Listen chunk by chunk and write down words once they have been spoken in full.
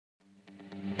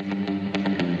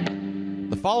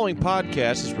following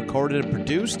podcast is recorded and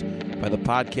produced by the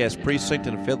Podcast Precinct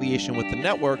in affiliation with the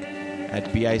network at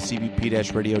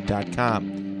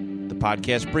bicbp-radio.com. The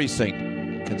Podcast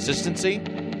Precinct. Consistency,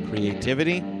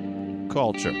 creativity,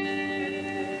 culture.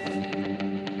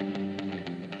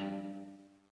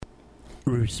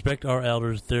 Respect our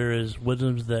elders. There is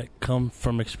wisdoms that come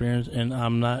from experience, and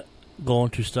I'm not going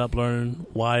to stop learning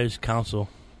wise counsel.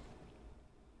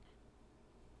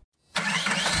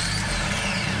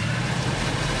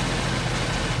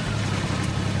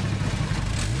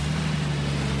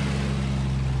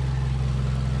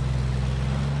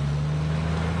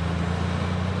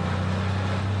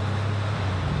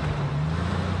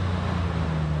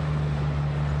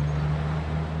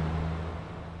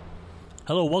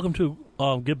 Hello, welcome to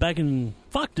Get Back and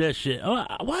Fuck That Shit.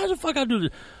 Why the fuck I do this?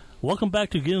 Welcome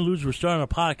back to Getting Loose. We're starting a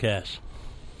podcast.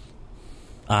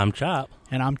 I'm Chop.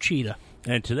 And I'm Cheetah.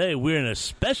 And today we're in a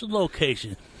special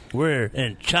location. We're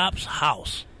in Chop's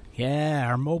house. Yeah,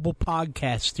 our mobile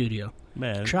podcast studio.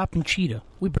 Man. Chop and Cheetah.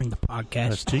 We bring the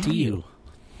podcast to you.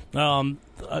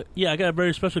 Yeah, I got a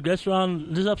very special guest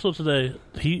on this episode today.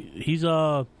 He's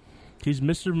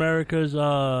Mr. America's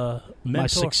mentor. My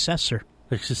successor.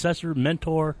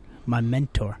 Mentor. My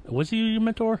mentor. Was he your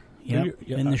mentor? Yep.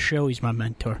 In the show, he's my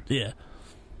mentor. Yeah.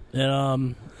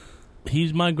 And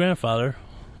he's my grandfather.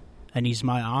 And he's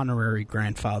my honorary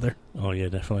grandfather. Oh, yeah,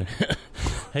 definitely.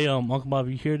 Hey, Uncle Bob,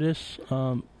 you hear this?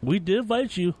 We did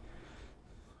invite you.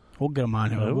 We'll get him on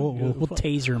here. We'll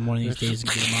taser him one of these days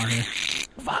and get him on here.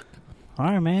 Fuck. All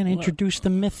right, man. Introduce the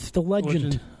myth, the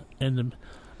legend.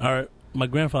 All right, my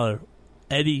grandfather,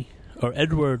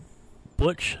 Edward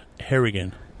Butch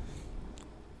Harrigan.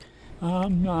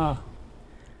 I'm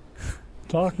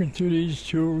talking to these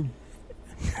two.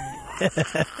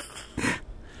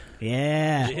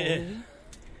 Yeah.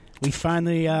 We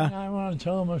finally... I want to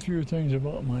tell them a few things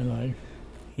about my life.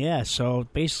 Yeah, so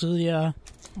basically... We're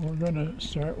going to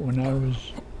start when I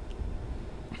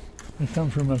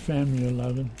come from a family of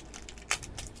 11.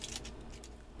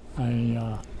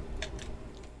 I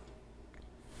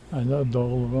loved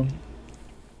all of them.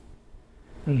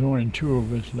 There's only two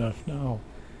of us left now.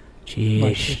 Jeez.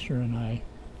 My sister and I.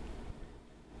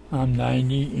 I'm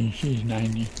 90 and she's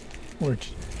 90,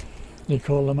 which they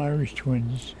call them Irish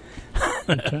twins.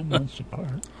 They're 10 months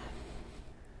apart.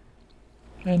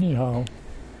 Anyhow,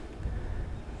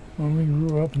 when we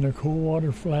grew up in the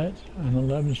Coldwater Flats on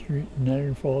 11th Street in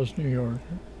Niagara Falls, New York,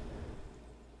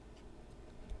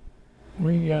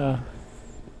 we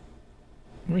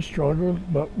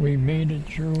struggled, but we made it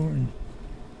through. And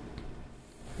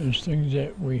there's things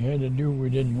that we had to do we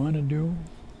didn't want to do.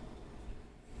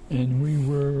 And we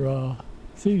were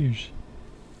thieves.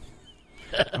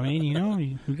 I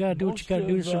mean, you got to do what you got to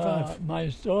do to survive.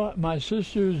 My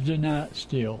sisters did not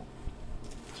steal.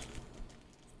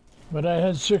 But I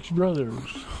had 6 brothers.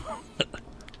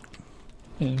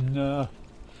 And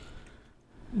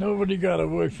nobody got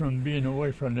away from being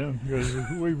away from them because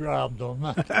we robbed them.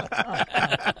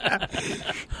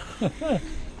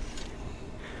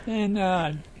 And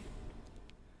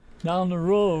down the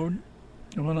road,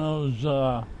 when I was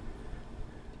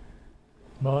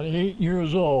about 8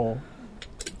 years old,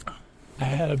 I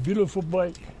had a beautiful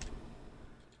bike.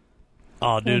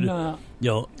 Oh, dude. And,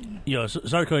 Yo,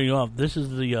 sorry cutting you off. This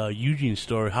is the Eugene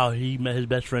story, how he met his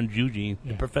best friend Eugene,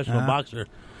 the professional boxer.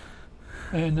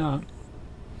 And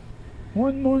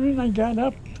one morning I got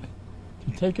up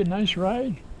to take a nice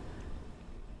ride.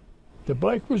 The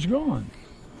bike was gone.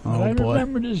 Oh, but I boy.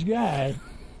 remember this guy,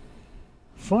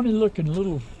 funny-looking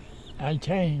little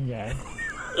Italian guy.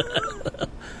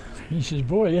 He says,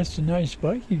 "Boy, that's a nice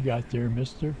bike you got there,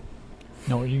 mister."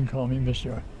 No, you can call me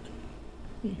mister.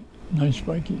 Nice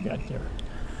bike you got there.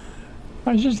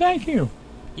 I says, "Thank you."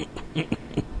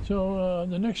 So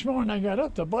the next morning I got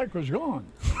up, the bike was gone.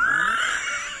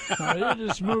 They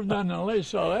just moved on to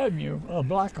Lasalle Avenue, a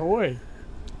block away.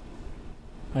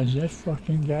 I said, "That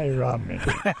fucking guy robbed me."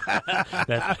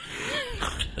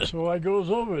 So I goes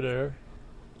over there.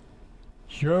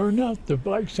 Sure enough, the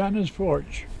bike's on his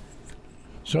porch.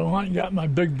 So I went and got my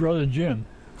big brother Jim.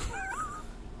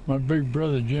 My big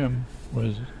brother Jim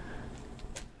was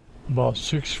about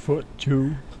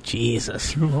 6'2".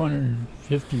 Jesus.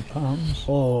 250 pounds.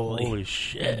 Holy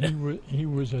shit. He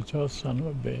was a tough son of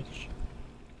a bitch.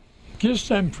 Just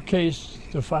in case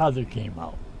the father came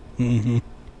out. Mm-hmm.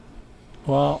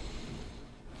 Well,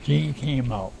 Gene came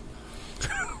out.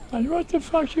 I said, "What the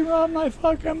fuck you robbed my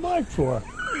fucking bike for?"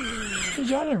 He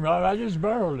said, "I didn't rob it, I just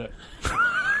borrowed it."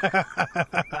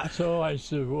 So I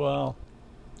said, "Well,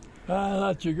 I'll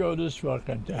let you go this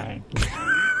fucking time."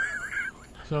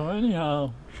 So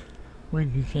anyhow, we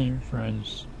became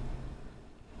friends.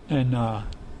 And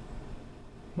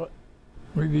but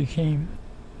we became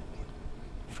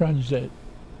friends that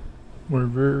were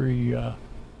very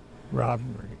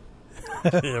robbery.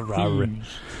 Robbery. Thieves.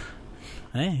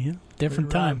 Hey, yeah, different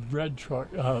We time. robbed bread truck.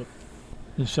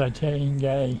 This Italian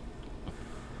guy,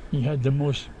 he had the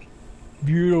most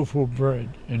beautiful bread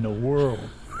in the world.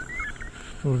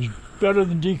 It was better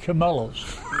than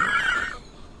DiCamello's.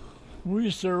 We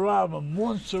used to rob him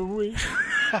once a week,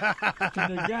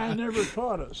 and the guy never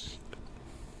caught us.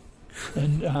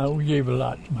 And we gave a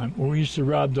lot to him. We used to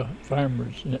rob the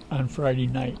farmers on Friday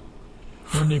night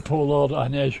when they pulled out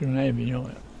on National Avenue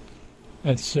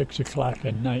at 6 o'clock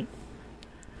at night.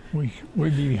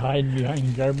 We'd be hiding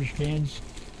behind garbage cans.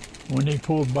 When they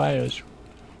pulled by us,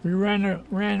 we ran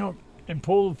up and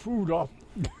pulled the food off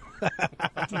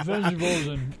the vegetables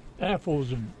and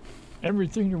apples and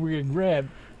everything that we had grabbed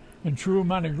and threw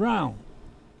them on the ground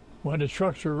while the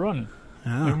trucks were running.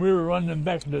 Oh. And we were running them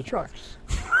back to the trucks.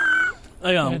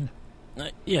 Hey,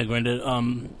 yeah, Granddad.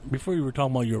 Before you were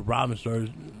talking about your robbing stories,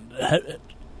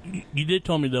 you did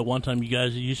tell me that one time you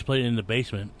guys used to play in the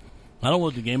basement. I don't know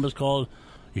what the game was called.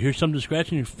 You hear something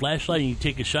scratching your flashlight, and you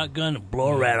take a shotgun and blow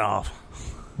a rat off.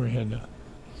 We had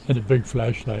a big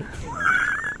flashlight.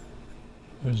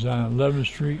 It was on 11th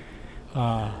Street.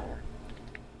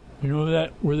 You know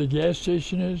that where the gas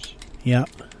station is? Yeah.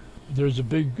 There's a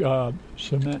big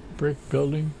cement brick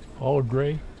building, all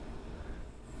gray.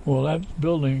 Well, that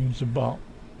building is about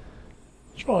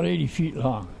 80 feet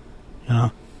long.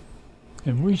 Yeah.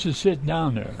 And we used to sit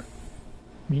down there,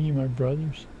 me and my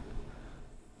brothers,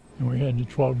 and we had the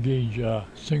 12-gauge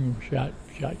single-shot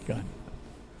shotgun.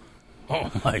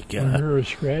 Oh, my We God. hear a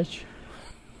scratch,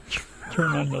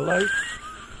 turn on the light,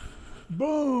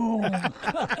 boom!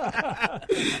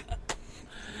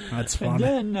 That's And funny.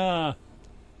 then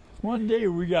one day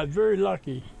we got very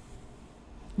lucky.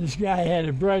 This guy had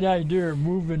a bright idea of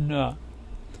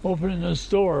opening a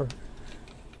store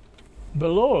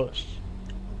below us.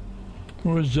 It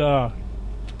was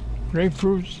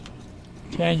grapefruits,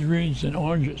 tangerines, and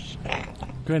oranges.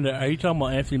 Granddad, are you talking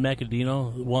about Anthony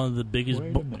Macadino, one of the biggest...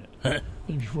 Wait a minute.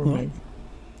 Before me.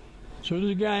 So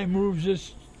this guy moves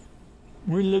this.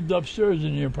 We lived upstairs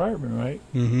in the apartment, right?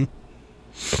 Mm-hmm.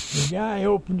 The guy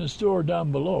opened the store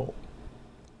down below.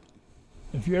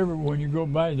 If you ever, when you go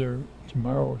by there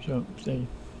tomorrow or something,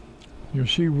 you'll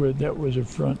see where that was a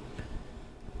front.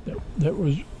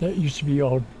 That used to be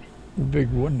all the big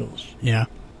windows. Yeah.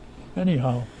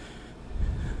 Anyhow,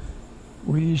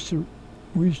 we used to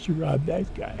rob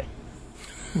that guy.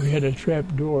 We had a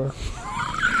trap door.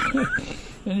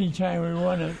 Anytime we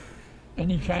wanted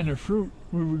any kind of fruit,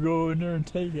 we would go in there and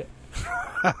take it.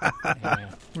 Yeah,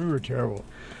 we were terrible.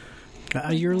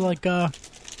 You're like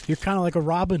you're kind of like a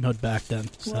Robin Hood back then.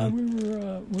 So. Well,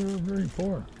 we were very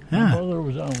poor. Yeah. My mother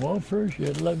was on welfare. She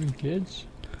had 11 kids.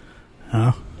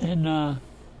 Oh. And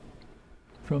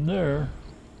from there,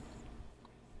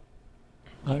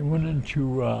 I went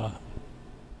into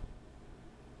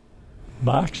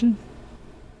boxing.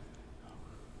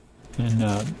 And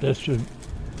that's what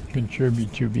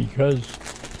contributed to, because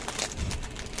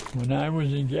when I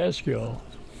was in Gaskill,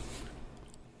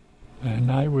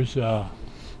 and I was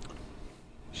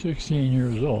 16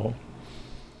 years old,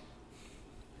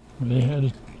 they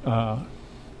had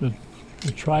the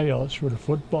tryouts for the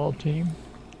football team.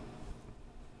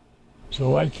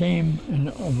 So I came, and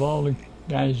of all the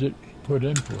guys that put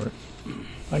in for it,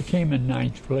 I came in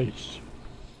 9th place,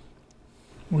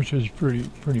 which was pretty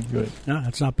good. Yeah,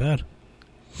 that's not bad.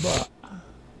 But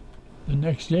the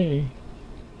next day,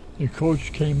 the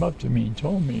coach came up to me and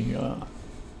told me,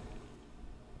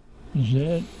 he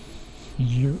said,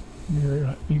 you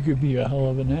could be a hell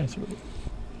of an athlete.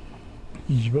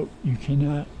 He said, but you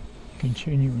cannot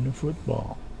continue in the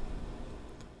football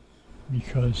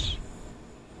because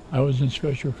I was in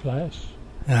special class,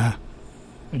 Yeah.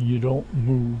 and you don't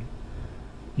move.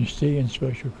 You stay in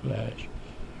special class.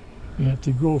 You have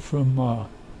to go from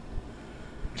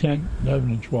 10, 11,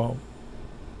 and 12.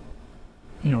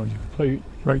 You know, you play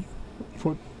right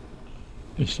foot.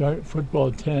 They start football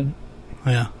at 10,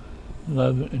 Yeah.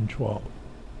 11, and 12.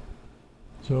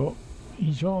 So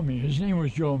he told me, his name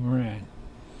was Joe Moran,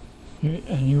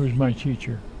 and he was my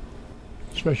teacher,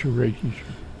 special grade teacher.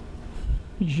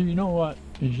 He said, you know what?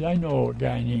 He said, I know a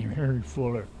guy named Harry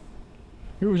Fuller.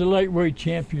 He was a lightweight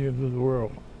champion of the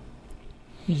world.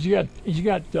 He's got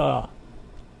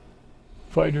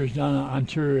fighters down on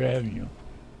Ontario Avenue.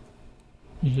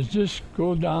 He says, just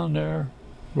go down there,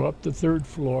 go up the 3rd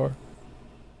floor,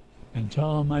 and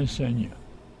tell him I sent you.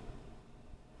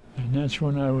 And that's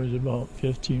when I was about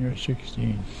 15 or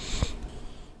 16.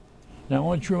 Now I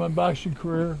went through my boxing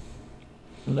career.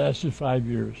 It lasted 5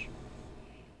 years.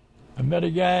 I met a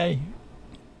guy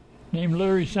named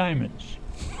Larry Simons.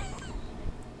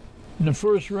 In the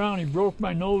first round, he broke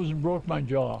my nose and broke my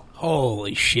jaw.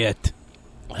 Holy shit.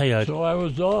 Hey, So I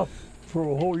was off for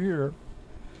a whole year.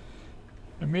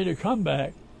 I made a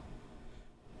comeback.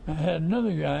 I had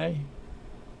another guy,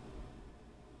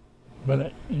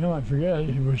 but I forgot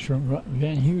he was from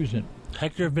Van Heusen.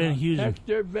 Hector Van Heusen.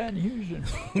 Hector Van Heusen.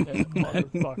 That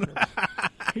motherfucker.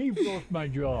 He broke my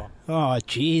jaw. Oh,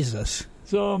 Jesus.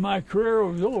 So my career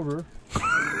was over.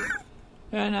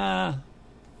 And I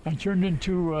turned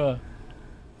into a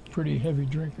pretty heavy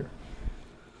drinker.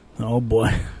 Oh,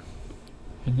 boy.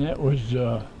 And that was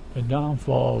a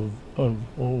downfall of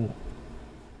old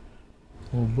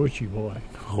Butchie boy.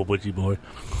 Oh, Butchie boy.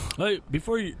 Hey,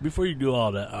 before you do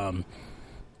all that,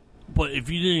 but if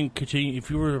you didn't continue, if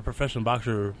you were a professional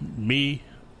boxer, me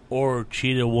or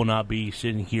Cheetah will not be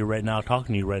sitting here right now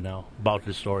talking to you right now about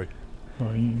this story.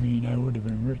 Oh, you mean I would have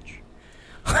been rich?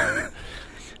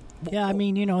 Yeah, I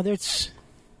mean,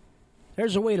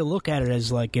 there's a way to look at it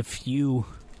as like if you...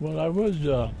 Well, I was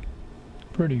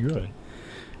pretty good.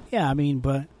 Yeah, I mean,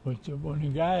 but when a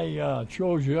guy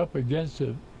chose you up against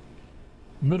a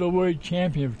middleweight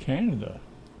champion of Canada,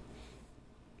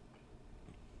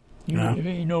 there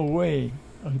ain't no way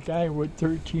a guy with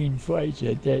 13 fights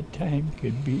at that time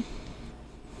could beat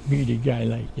a guy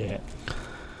like that.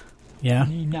 yeah.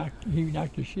 And he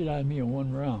knocked the shit out of me in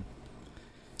one round.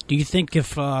 Do you think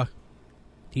if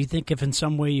in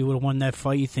some way you would have won that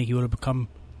fight, you think you would have become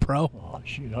pro? Oh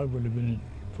shit, I would have been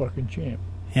a fucking champ.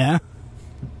 Yeah?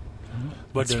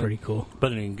 But That's pretty cool. But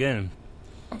then again,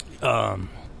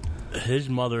 his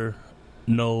mother,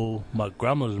 my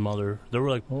grandmother's mother, they were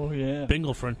like, Oh yeah.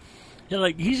 bingo friend. Yeah,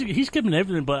 like he's skipping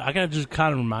everything, but I gotta just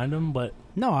kind of remind him. But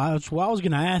No, I was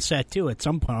going to ask that too. At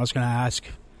some point, I was going to ask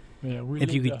Yeah,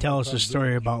 if you could tell us a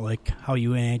story about like how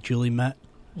you and Aunt Julie met.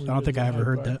 I don't think I ever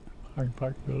heard that. Hyde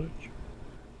Park Village.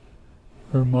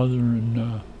 Her mother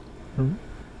and her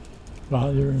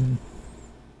father and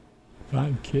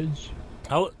 5 kids.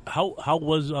 how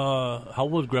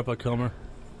was Grandpa Kilmer?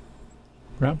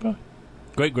 Grandpa?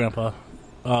 Great Grandpa,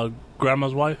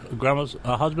 Grandma's wife, Grandma's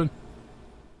husband.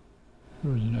 He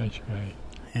was a nice guy.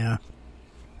 Yeah.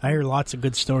 I hear lots of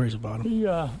good stories about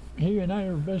him. He and I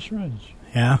are best friends.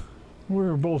 Yeah? We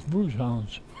were both booze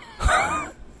hounds.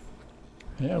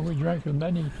 Yeah, we drank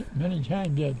many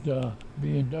times at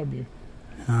B&W.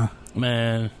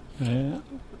 Man, Yeah.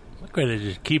 great at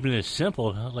just keeping it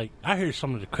simple. Like I hear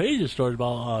some of the craziest stories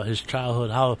about his childhood.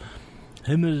 How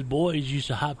him and his boys used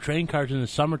to hop train cars in the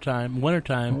summertime,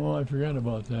 wintertime. Oh, I forgot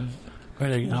about that.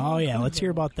 Great. Oh, yeah. Let's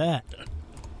hear about that.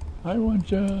 I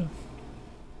went,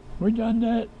 we done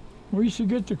that. We used to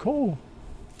get the coal.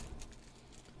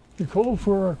 The coal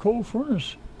for our coal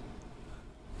furnace.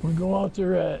 We go out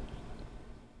there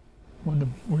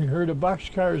when we heard the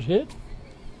boxcars hit.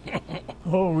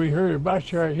 Oh, we heard a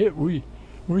boxcar hit. We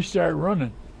start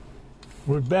running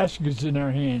with baskets in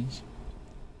our hands.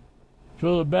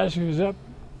 Fill the baskets up,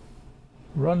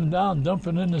 run down,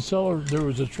 dumping in the cellar. There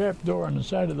was a trap door on the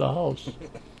side of the house.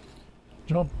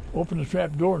 Jump, open the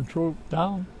trap door and throw it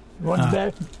down. Run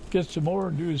back, get some more,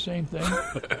 and do the same thing.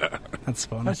 That's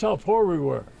funny. That's how poor we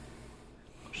were.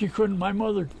 She couldn't. My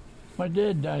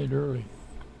dad died early.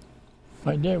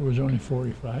 My dad was only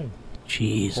 45.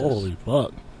 Jesus. Holy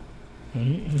fuck!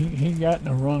 And he got in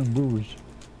the wrong booze.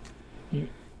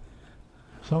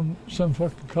 Some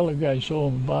fucking colored guy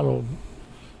sold him a bottle of,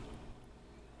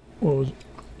 what was it?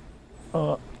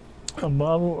 A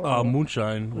bottle of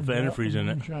Moonshine with antifreeze in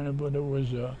it. Moonshine, but it was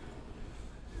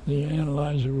the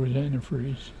analyzer was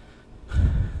antifreeze.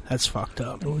 That's fucked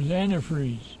up. It was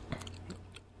antifreeze.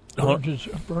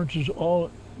 Burned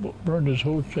his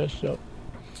whole chest up,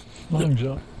 lungs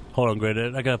up. Hold on, Great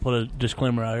Ed. I gotta put a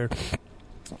disclaimer out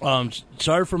here.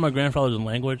 Sorry for my grandfather's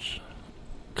language,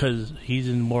 because he's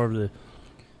in more of the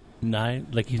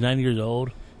he's 90 years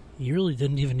old. You really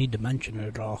didn't even need to mention it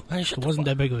at all. It wasn't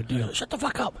that big of a deal. Shut the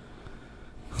fuck up.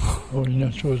 Oh, you're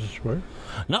not supposed to swear?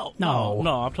 No.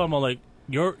 I'm talking about like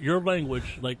your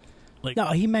language, like. No,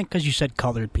 he meant because you said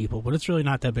colored people, but it's really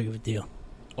not that big of a deal.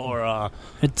 Or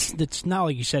it's not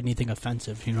like you said anything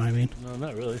offensive. You know what I mean? No,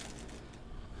 not really.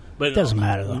 But It doesn't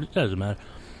matter though. It doesn't matter.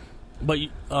 But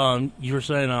you were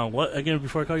saying what again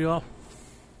before I cut you off?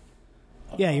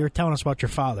 Yeah, you were telling us about your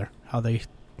father.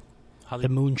 The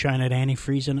moonshine had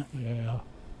antifreeze in it. Yeah.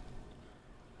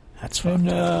 That's fucked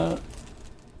up. And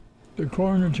the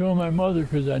coroner told my mother,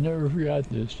 because I never forgot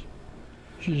this.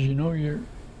 She says,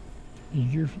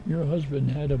 your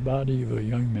husband had a body of a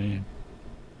young man.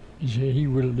 He said he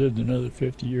would have lived another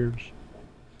 50 years.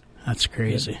 That's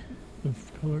crazy. the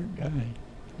colored guy.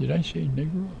 Did I say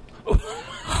Negro? Oh,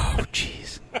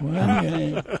 jeez. Well,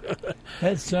 anyway,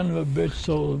 that son of a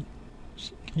bitch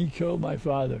he killed my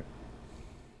father.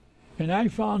 And I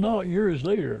found out years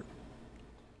later,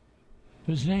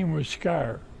 his name was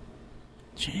Scar.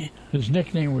 Gee, His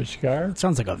nickname was Scar. that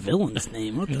sounds like a villain's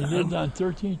name. What He the lived hell? on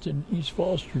 13th and East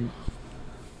Fall Street.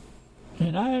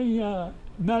 And I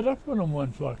met up with him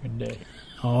one fucking day.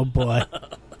 Oh, boy.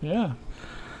 Yeah.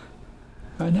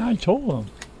 And I told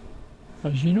him, I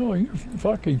said, you know,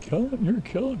 you're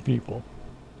killing people.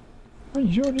 I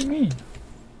said, what do you mean?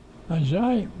 I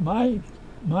said, my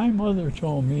mother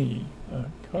told me a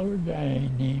colored guy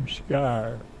named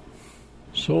Scar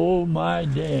sold my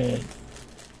dad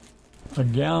a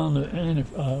gallon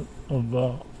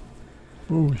of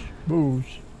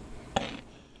booze,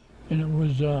 and it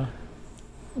was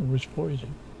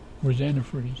poison. It was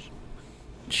antifreeze.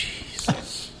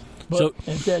 Jesus. But So-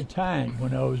 at that time,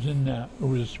 when I was in that, it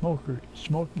was a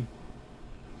smoky,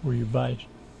 where you buy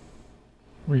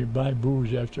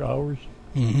booze after hours.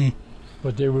 Mm-hmm.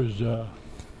 But there was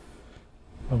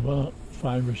about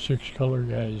 5 or 6 color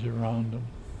guys around them.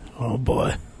 Oh,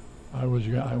 boy. I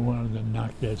wanted to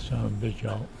knock that son of a bitch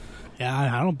out.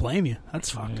 Yeah, I don't blame you. That's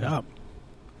fucked Yeah. up.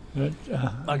 But,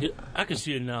 I can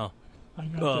see it now. I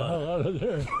got the hell out of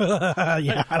there.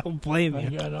 Yeah, I don't blame I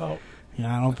you. got out.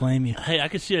 Yeah, I don't blame you. Hey, I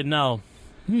can see it now.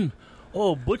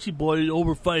 Oh, Butchie Boy is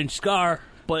over fighting Scar,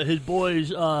 but his boys,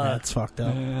 That's fucked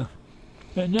up. Yeah.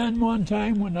 And then one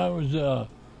time when I was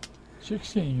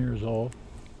 16 years old,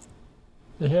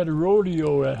 they had a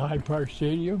rodeo at Hyde Park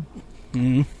Stadium,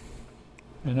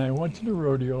 Mm-hmm. and I went to the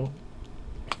rodeo,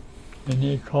 and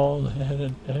they had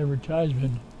an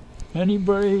advertisement.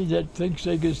 Anybody that thinks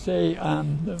they can stay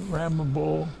on the Ramble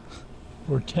Bowl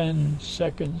for 10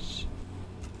 seconds,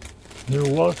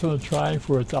 they're welcome to try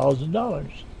for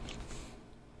 $1,000.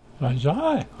 I said,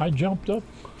 hi. I jumped up.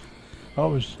 I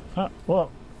was, I'm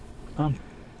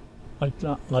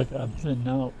not like I'm thin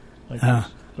now, like this,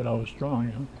 but I was strong,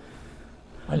 you know.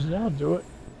 I said, I'll do it.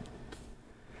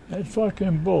 That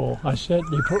fucking bull, I said,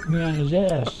 they put me on his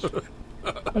ass.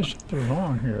 I said, something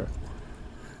wrong here.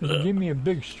 They give me a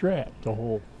big strap to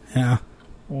hold. Yeah.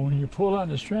 Well, when you pull on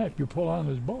the strap, you pull on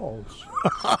his balls.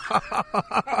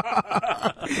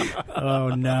 Oh,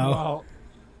 no. Well,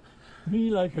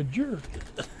 me like a jerk.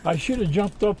 I should have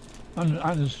jumped up on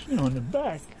his, on the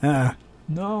back.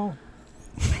 No.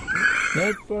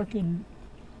 That fucking,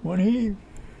 when he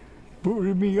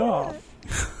booted me off,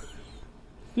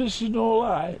 this is no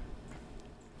lie,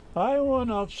 I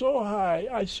went up so high,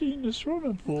 I seen the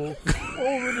swimming pool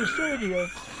over the stadium.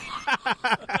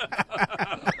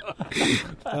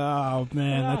 Oh,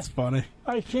 man, that's funny.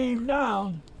 I came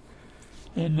down,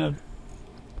 and the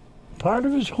part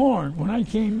of his horn, when I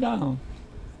came down,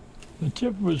 the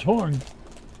tip of his horn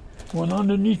went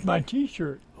underneath my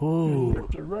T-shirt. It Ooh.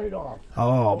 ripped it right off.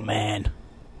 Oh, man.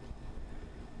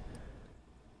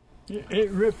 It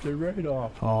ripped it right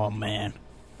off. Oh, man.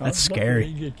 I That's was lucky I scary.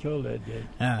 didn't get killed that day.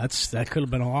 Yeah, that could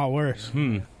have been a lot worse.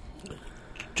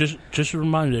 just to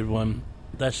remind everyone,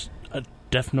 that's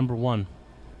death number 1.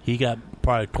 He got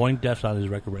probably 20 deaths on his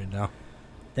record right now.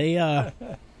 They, I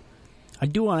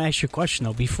do want to ask you a question,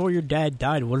 though. Before your dad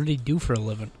died, what did he do for a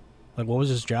living? Like, what was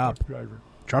his job? Truck driver.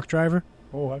 Truck driver?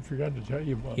 Oh, I forgot to tell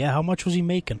you about Yeah, how much was he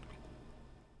making?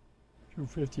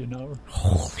 $2.50 an hour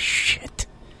Holy shit.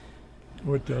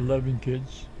 with 11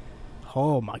 kids.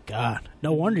 Oh, my God.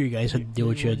 No wonder you guys had to do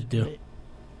what you had to do.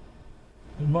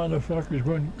 The motherfuckers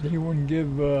wouldn't give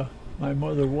my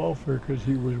mother welfare because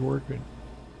he was working.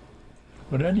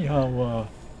 But anyhow,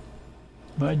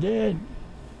 my dad,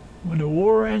 when the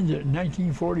war ended in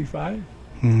 1945,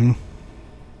 Mm-hmm.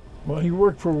 well, he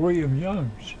worked for William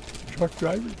Young's, truck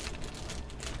driver.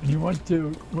 And he went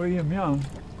to William Young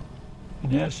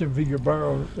and asked if he could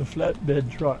borrow a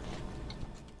flatbed truck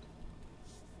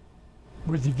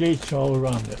with the gates all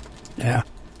around it. Yeah.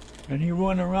 And he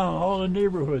went around all the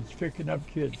neighborhoods picking up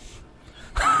kids.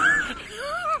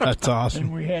 That's awesome.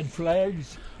 And we had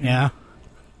flags. Yeah.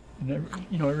 And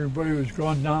everybody was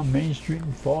going down Main Street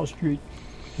and Fall Street.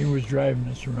 He was driving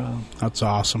us around. That's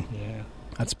awesome. Yeah.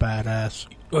 That's badass.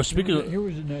 Well, speaking of, He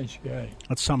was a nice guy.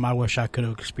 That's something I wish I could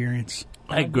have experienced.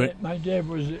 My dad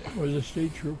was a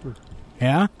state trooper.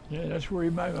 Yeah? Yeah, that's where he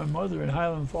met my mother in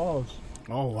Highland Falls.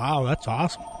 Oh, wow. That's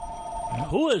awesome.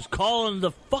 who is calling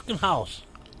the fucking house?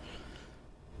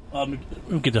 Let me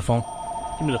get the phone.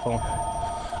 Give me the phone.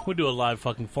 We'll do a live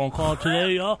fucking phone call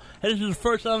today, y'all. And this is the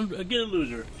first time Get a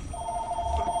Loser.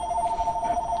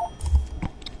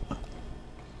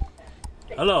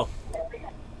 Hello.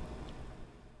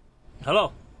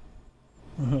 Hello.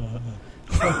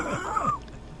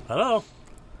 Hello?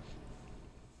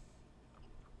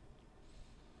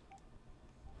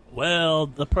 Well,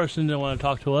 the person didn't want to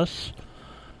talk to us.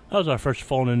 That was our first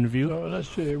phone interview. So let's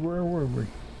see, where were we?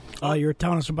 Oh, you were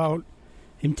telling us about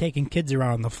him taking kids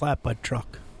around in the flatbed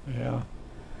truck. Yeah.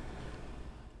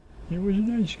 He was a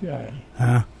nice guy.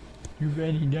 Too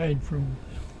bad he died from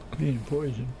being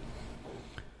poisoned.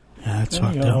 Yeah, that's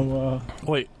fucked up.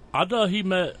 Wait, I thought he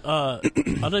met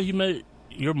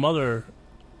your mother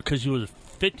because he was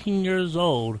 15 years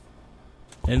old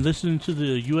and listened to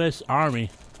the U.S. Army.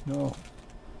 No.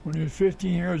 When he was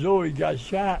 15 years old, he got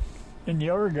shot in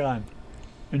the Oregon,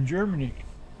 in Germany.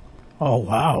 Oh,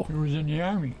 wow. He was in the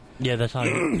Army. Yeah, that's how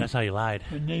you lied.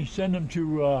 And they sent him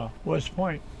to West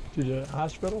Point, to the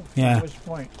hospital. Yeah. In West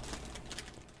Point.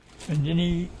 And then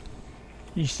he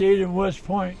stayed in West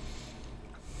Point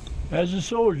as a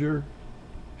soldier,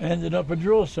 ended up a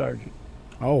drill sergeant.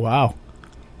 Oh, wow.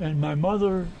 And my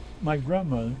mother, my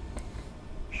grandmother,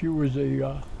 she was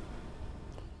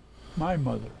my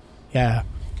mother. Yeah.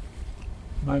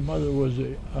 My mother was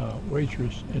a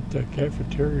waitress at the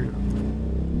cafeteria,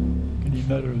 and he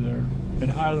met her there in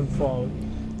Highland Falls.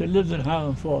 They lived in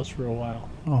Highland Falls for a while,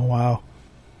 Oh, wow.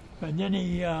 and then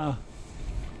he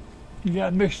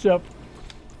got mixed up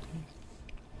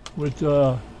with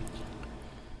what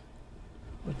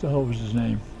the hell was his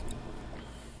name?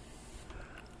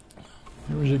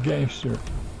 He was a gangster.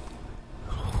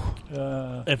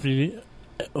 Anthony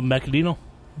Macadino?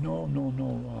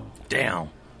 No. Damn,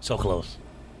 so close.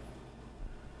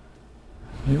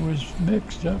 He was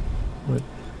mixed up with.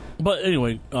 But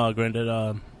anyway,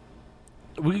 Granddad,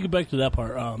 we can get back to that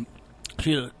part.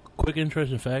 See, a quick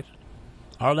interesting fact.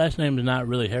 Our last name is not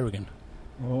really Harrigan.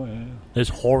 Oh yeah. It's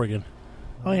Horrigan.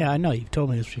 Oh, yeah, I know. You've told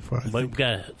me this before. I But think. we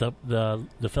got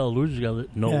the fellow losers got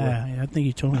it nowhere. Yeah, I think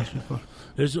you told me this before.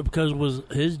 It's because it was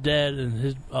his dad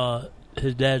and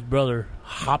his dad's brother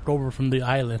hopped over from the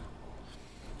island,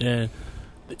 and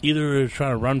either they were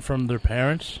trying to run from their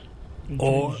parents He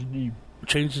or changed his name.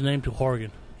 change his name to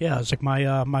Horrigan. Yeah, it's like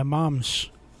my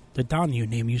mom's, the Donahue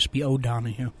name used to be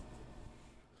O'Donohue.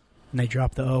 And they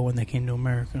dropped the O when they came to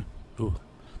America. Ooh.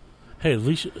 Hey, at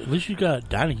least you got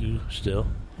Donahue still.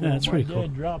 Yeah, that's my pretty dad cool.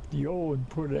 dropped the O and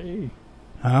put an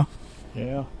A. Huh?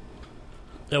 Yeah.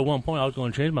 At one point, I was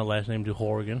going to change my last name to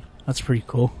Horrigan. That's pretty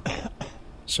cool.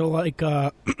 So, like,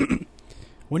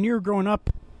 when you were growing up,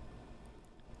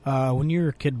 when you were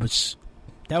a kid,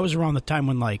 that was around the time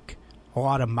when, like, a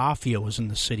lot of mafia was in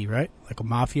the city, right? Like a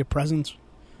mafia presence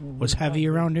was heavy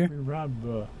around here. We robbed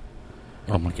Oh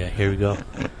my God! Here we go.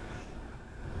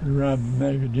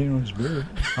 Macadino's beard.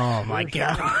 Oh, my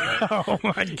God. Oh,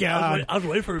 my God. I was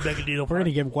waiting for Macadino. We're going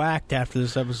to get whacked after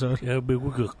this episode. Yeah, we're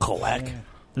going to collect. Yeah.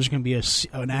 There's going to be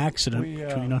an accident We,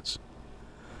 between us.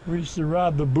 We used to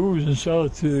rob the booze and sell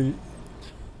it to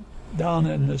down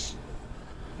in the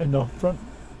front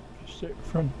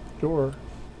door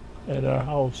at our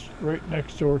house, right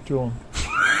next door to him.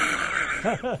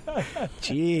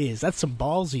 Jeez, that's some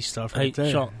ballsy stuff right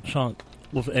Hey, there. Sean,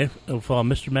 with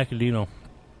Mr. Macadino,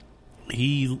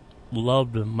 he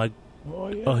loved him. Oh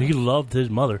yeah. Oh, he loved his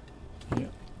mother.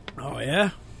 Oh,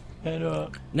 yeah? And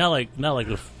Not like a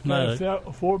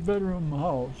 4-bedroom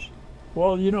house.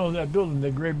 Well, you know that building,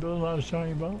 the gray building I was telling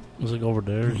you about? it was like over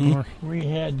there somewhere. We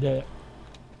had that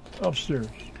upstairs.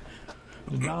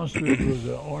 The downstairs was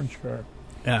an orange car.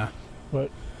 Yeah. But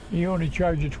he only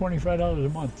charged you $25 a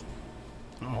month.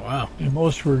 Oh, wow. And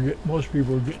most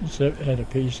people were getting had to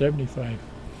pay $75.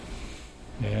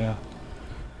 Yeah.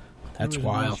 That's He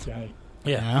was a nice wild. guy.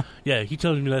 Yeah. Yeah, he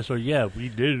tells me that story. Yeah, we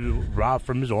did rob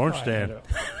from his orange stand.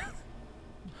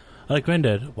 Like,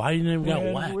 Granddad, why you never got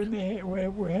whacked? We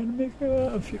had to make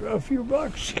a few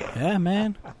bucks. Yeah,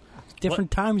 man.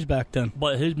 Different times back then.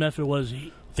 But his method was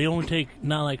they only take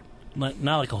not like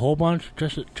a whole bunch,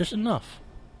 just enough.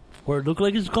 Where it looked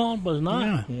like it's gone, but it's not.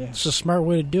 Yeah. Yeah. It's a smart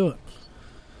way to do it.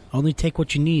 Only take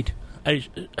what you need. Hey,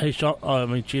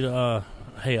 Sean, Cheetah,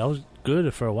 hey, I was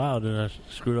good for a while, then I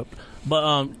screwed up.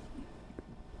 But,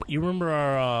 you remember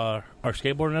our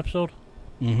skateboarding episode?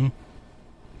 Mm-hmm.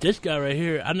 This guy right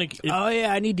here, I think... Oh,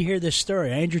 yeah, I need to hear this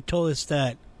story. Andrew told us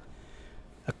that,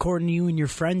 according to you and your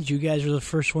friends, you guys are the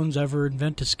first ones ever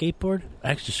invent a skateboard?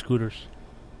 Extra scooters.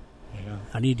 Yeah.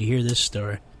 I need to hear this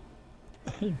story.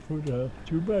 You put a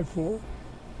 2x4,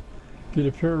 get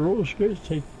a pair of roller skates,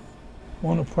 take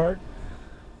one apart,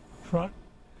 front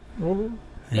roller,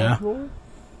 Yeah. back roller,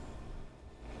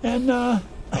 and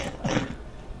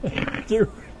there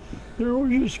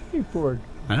was your skateboard.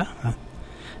 Huh?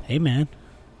 Hey, man.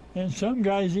 And some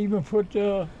guys even put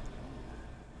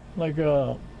like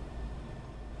a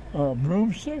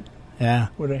broomstick Yeah.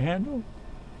 with a handle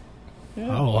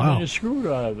Yeah, Oh, wow. And a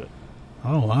screw out of it.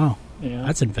 Oh, wow. Yeah.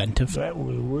 That's inventive. That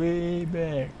was way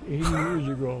back, 80 years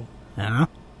ago. Yeah.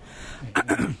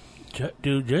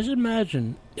 Dude, just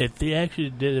imagine if they actually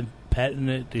did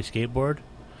patent the skateboard.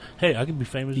 Hey, I could be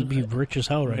famous. You'd be rich as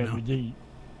hell right Yeah,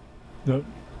 now.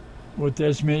 what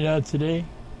that's made out today,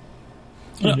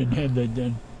 they Yeah. didn't have that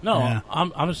then. No, Yeah.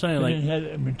 I'm just saying, They like, didn't have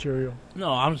that material.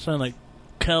 no, I'm saying, like,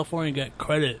 California got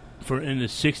credit for in the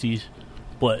 60s,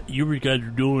 but you guys were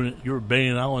doing it, you were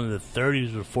banging out in the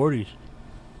 30s or 40s.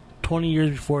 20 years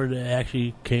before it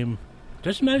actually came.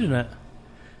 Just imagine that.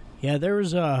 Yeah, there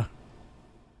was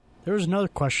another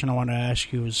question I wanted to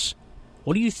ask you is,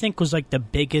 what do you think was like the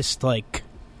biggest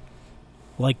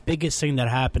biggest thing that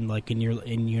happened like in your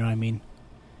you know what I mean,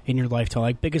 in your lifetime,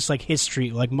 like biggest like history,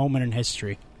 like moment in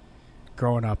history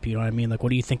growing up, you know what I mean? Like what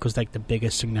do you think was like the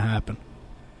biggest thing to happen?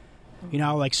 You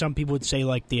know, like some people would say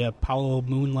like the Apollo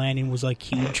moon landing was like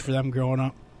huge for them growing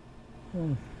up.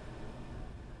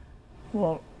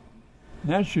 Well,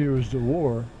 naturally it was the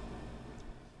war,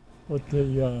 but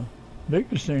the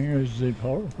biggest thing is the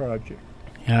power project.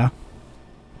 Yeah.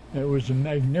 It was a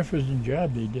magnificent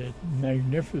job they did.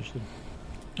 Magnificent.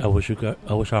 I wish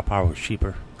our power was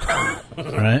cheaper.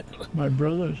 Right? My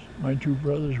two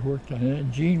brothers worked on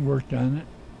it. Gene worked on it.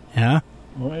 Yeah.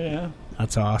 Oh yeah.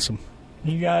 That's awesome.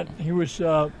 He was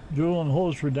drilling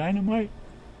holes for dynamite.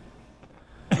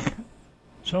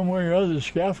 Somewhere or other, the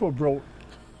scaffold broke,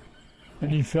 and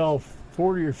he fell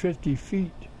 40 or 50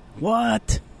 feet.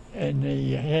 What? And they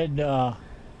had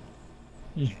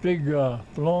these big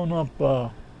blown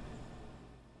up,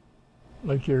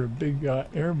 like your big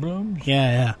air balloons,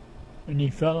 Yeah, and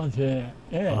he fell into that.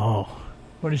 yeah. Yeah. Oh,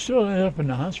 But he still ended up in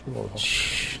the hospital. Though.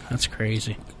 that's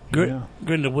crazy. Yeah.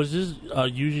 Grinda, was this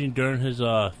Eugene during his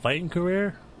fighting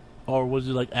career, or was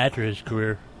it like after his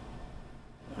career?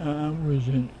 I was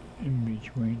in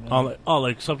between.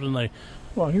 Like something like.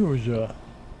 Well, he was,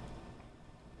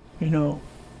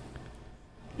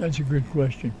 that's a good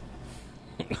question.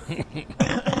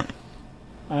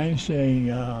 I'm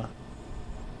saying, I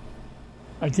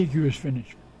think he was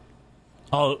finished.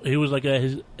 Oh, he was like at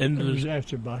his end It of was his.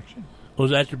 after boxing.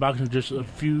 Was after boxing just a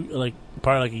few, like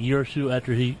probably like a year or two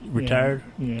after he retired.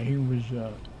 Yeah, he was.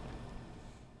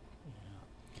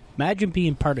 Imagine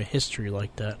being part of history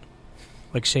like that.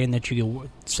 Like saying that you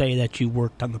say that you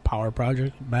worked on the power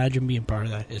project. Imagine being part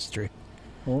of that history.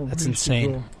 That's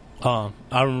insane. I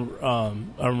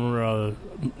remember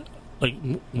like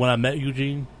when I met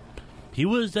Eugene, he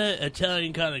was that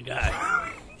Italian kind of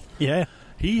guy. Yeah.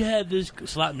 He had this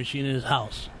slot machine in his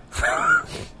house.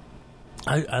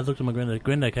 I looked at my granddad.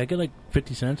 Granddad, can I get like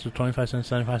 50 cents or 25 cents,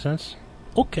 75 cents?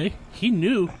 Okay. He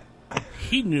knew.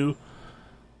 He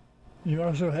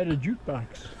also had a jukebox.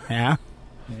 Yeah.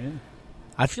 Yeah.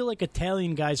 I feel like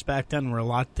Italian guys back then were a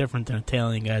lot different than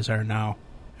Italian guys are now.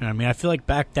 You know what I mean? I feel like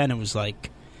back then it was like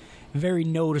very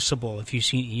noticeable if you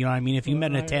see, you know what I mean? If you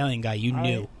met an Italian guy, you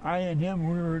knew. I and him,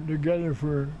 we were together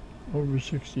for over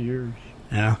 60 years.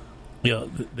 Yeah. Yeah,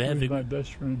 they He had was the, my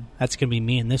best friend. That's going to be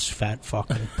me and this fat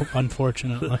fucker,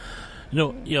 unfortunately.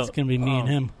 Yo, It's going to be me and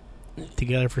him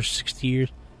together for 60 years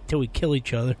till we kill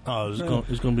each other. Oh, it's going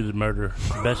to be the murder,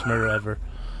 best murder ever.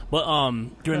 But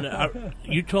during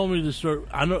you told me the story.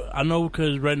 I know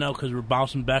because right now because we're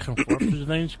bouncing back and forth to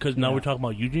things because now we're talking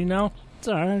about Eugene now. It's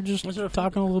all right. Just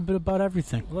talking a little bit about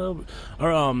everything.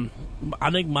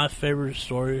 I think my favorite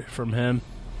story from him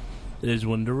is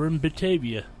when they were in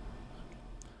Batavia,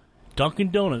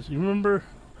 Dunkin' Donuts. You remember?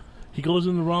 He goes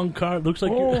in the wrong car. It looks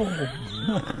like.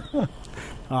 Oh,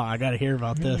 I got to hear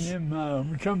about Me this. and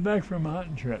him, we come back from a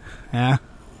hunting trip. Yeah.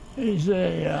 He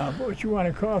said, what, you want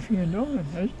a coffee and donut?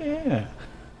 I said, yeah.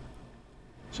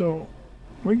 So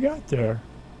we got there,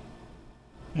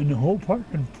 and the whole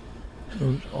parking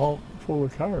was all full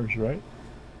of cars, right?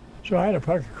 So I had to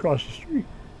park across the street.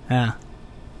 Yeah.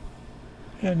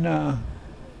 And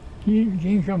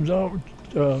he comes out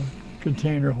with a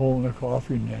container holding a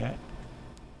coffee and that.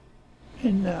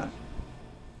 And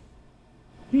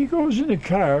he goes in the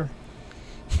car,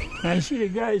 and I see the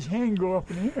guy's hand go up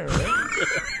in the air, right?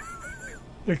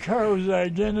 The car was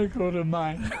identical to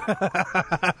mine.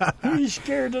 He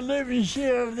scared the living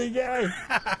shit out of the guy.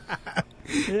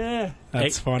 Yeah.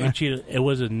 That's funny. Hey, Cheetah, it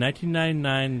was a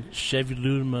 1999 Chevy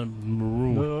Luma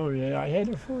Maroon. Oh, yeah. I had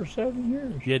it for 7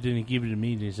 years. Yeah, then he gave it to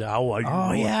me and he said, "How are you?" Oh,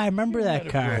 doing?" yeah, I remember I that had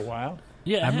it car. for a while.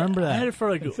 Yeah, I remember that. I had it for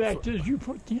like. The fact is, you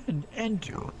put the end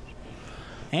to it.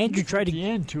 Andrew tried The to.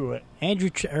 end to it.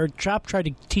 Chop tried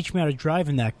to teach me how to drive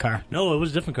in that car. No, it was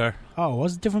a different car. Oh,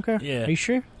 was it a different car? Yeah. Are you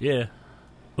sure? Yeah, it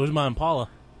was my Impala.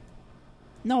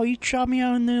 No, you chopped me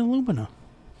out in the Illumina.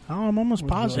 Oh, I'm almost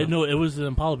positive. No, it was the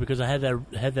Impala because I had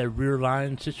that rear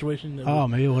line situation. Oh,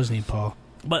 maybe it wasn't Impala.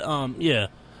 But yeah,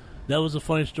 that was a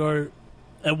funny story.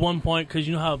 At one point, because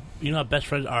you know how best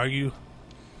friends argue.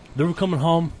 They were coming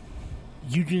home.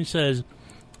 Eugene says,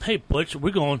 "Hey, Butch,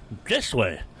 we're going this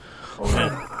way,"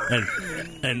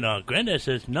 and Granddad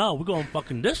says, "No, we're going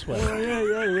fucking this way." Oh,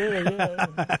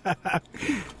 yeah.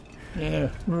 Yeah,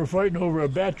 we were fighting over a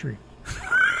battery.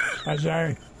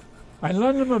 I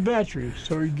lent him a battery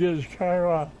so he'd get his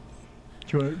car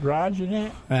to a garage and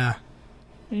that. Yeah.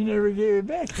 He never gave it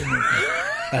back to me.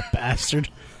 That bastard.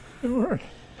 And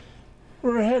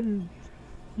we're heading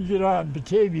to get on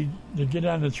Batavia to get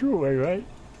on the thruway, right?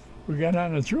 We got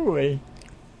on the thruway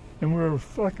and we were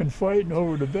fucking fighting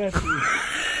over the battery.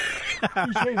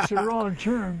 He takes the wrong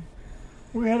turn.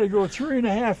 We had to go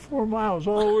 3.5, 4 miles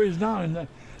all the ways down and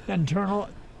then turn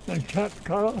off, then cut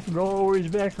off and go all the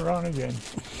ways back around again.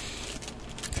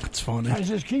 That's funny. I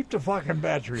says, keep the fucking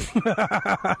battery.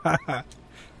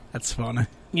 That's funny.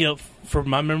 You know, for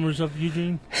my memories of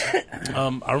Eugene,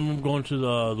 I remember going to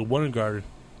the Winter Garden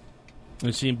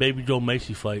and seeing Baby Joe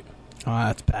Macy fight. Oh,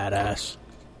 that's badass.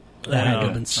 That had to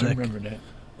have been sick. I remember that.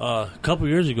 A couple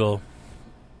years ago,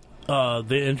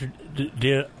 they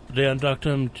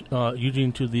inducted him,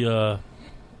 Eugene, to the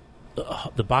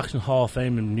Boxing Hall of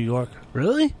Fame in New York.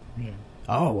 Really? Yeah.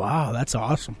 Oh, wow. That's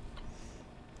awesome.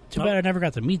 Too bad I never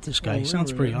got to meet this guy. He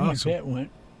sounds pretty awesome. Pat went.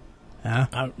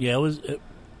 Yeah. Yeah, it was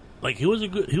he was a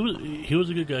good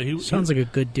guy. He Sounds like a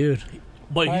good dude.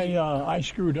 But I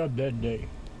screwed up that day.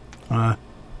 Uh,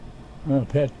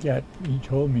 Pat he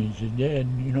told me, he said, Dad,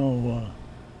 you know,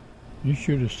 you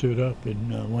should have stood up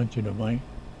and went to the mic.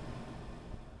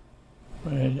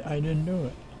 But I didn't do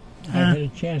it. I had a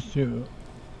chance to,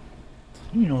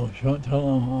 you know, tell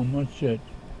him how much that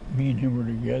me and him were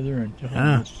together and tell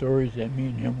him the stories that me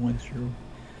and him went through.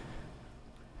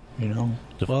 You know?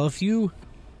 well, if you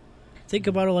think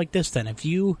about it like this, then, if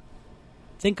you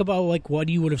think about like what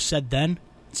you would have said then,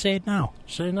 say it now.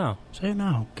 say it now. Say it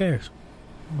now. Who cares?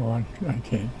 Oh, I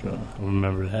can't.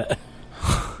 Remember that.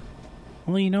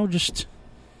 Well, you know, just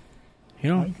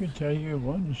I could tell you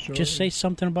one story. just say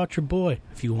something about your boy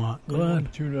if you want. Go we ahead.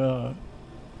 went to the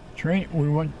train. We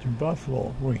went to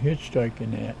Buffalo. We hitchhiked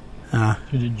in that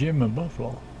to the gym in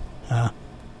Buffalo.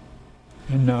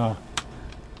 And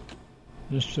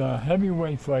this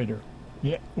heavyweight fighter.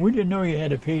 Yeah, we didn't know you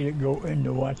had to pay to go in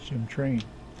to watch him train.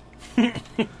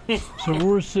 So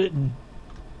we're sitting.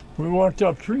 We walked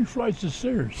up 3 flights of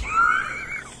stairs.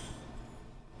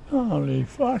 Holy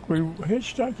fuck! We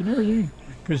hitchhiked and everything.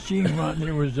 Because Gene,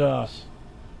 there was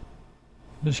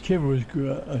this kid was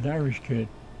an Irish kid,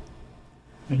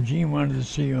 and Gene wanted to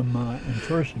see him in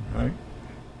person, right?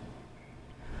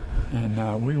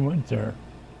 And we went there.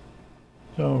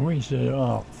 So we said,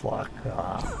 "Oh fuck!"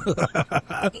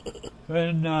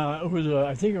 And it was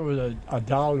I think it was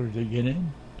 $1 to get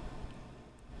in.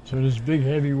 So this big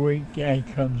heavyweight guy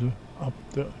comes up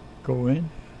to go in,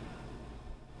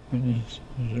 and he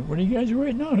said, "What are you guys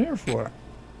waiting out here for?"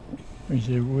 He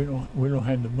said, we don't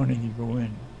have the money to go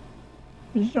in.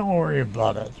 He said, don't worry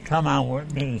about it. Come on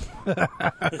with me.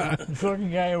 The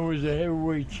fucking guy was a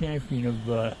heavyweight champion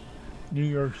of New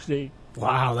York State.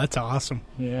 Wow, that's awesome.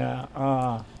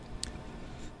 Yeah.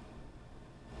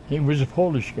 He was a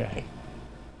Polish guy.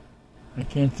 I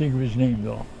can't think of his name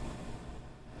though.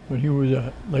 But he was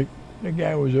the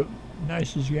guy was a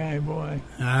nicest guy, boy.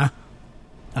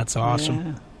 That's awesome.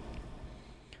 Yeah.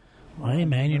 Well, hey,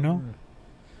 man, you know,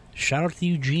 shout out to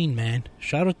Eugene, man.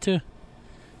 Shout out to,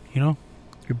 you know,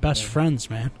 your best friends,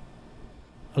 man.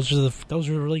 Those are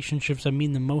the relationships that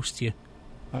mean the most to you.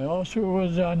 I also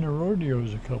was on the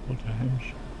rodeos a couple times.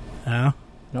 Yeah?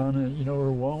 Down at, you know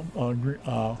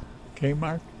where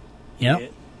Kmart?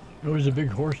 Yep. It was a big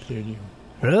horse stadium.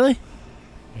 Really?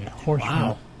 Yeah, horse.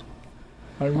 Wow.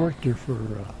 I worked there for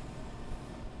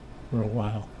a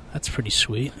while. That's pretty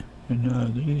sweet.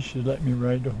 And they used to let me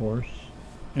ride the horse,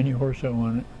 any horse I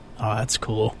wanted. Oh, that's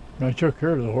cool. And I took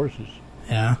care of the horses.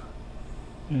 Yeah.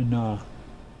 And I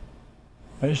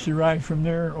used to ride from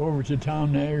there over to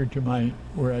Town Niagara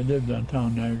where I lived on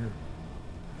Town Niagara.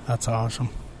 That's awesome.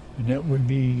 And that would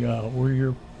be where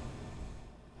your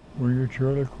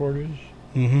trailer court is.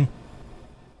 Mm-hmm.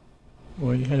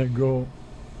 Well, you had to go.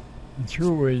 The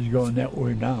throughway is going that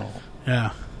way now.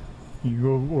 Yeah. You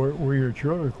go where your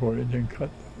trailer court is, then cut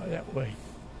that way.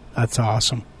 That's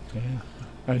awesome. Yeah.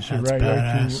 I used to That's ride right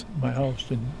badass. to my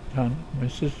house in town, my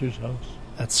sister's house.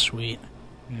 That's sweet.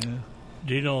 Yeah.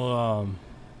 Do you know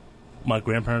my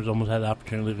grandparents almost had the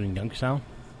opportunity to live in Youngstown?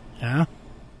 Yeah?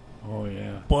 Oh,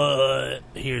 yeah. But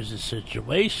here's the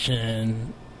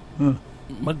situation. Huh.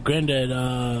 My granddad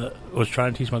was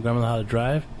trying to teach my grandmother how to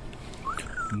drive.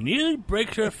 Nearly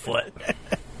breaks her foot.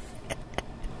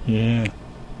 Yeah.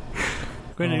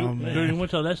 Granddad, you want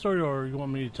to tell that story, or you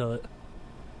want me to tell it?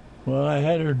 Well, I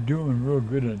had her doing real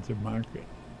good at the market.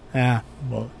 Yeah.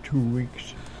 About 2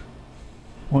 weeks.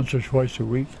 Once or twice a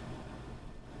week.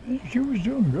 And she was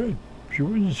doing good. She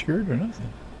wasn't scared or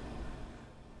nothing.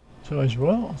 So I said,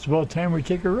 well, it's about time we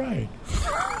take a ride.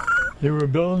 They were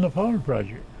building the power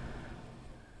project.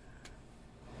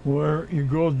 Where you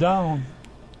go down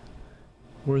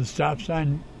where the stop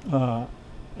sign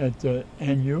at the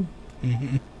NU.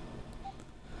 Mm-hmm.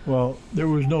 Well, there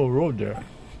was no road there.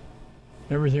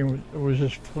 Everything was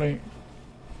just plain.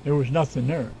 There was nothing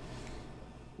there.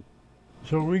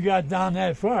 So we got down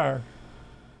that far.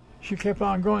 She kept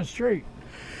on going straight.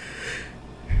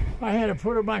 I had to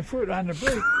put my foot on the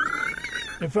brake.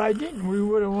 If I didn't, we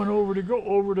would have went over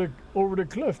the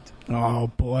cliff. Oh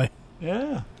boy.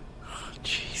 Yeah.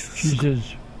 Jesus. She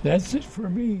says, "That's it for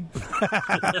me."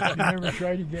 She never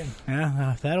tried again.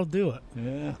 Yeah, that'll do it.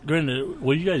 Yeah. Granddad,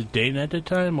 were you guys dating at the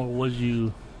time, or was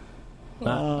you?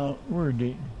 We're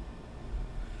dating.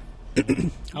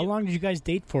 How long did you guys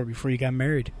date for before you got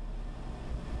married?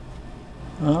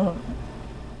 9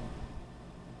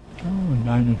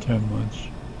 or 10 months.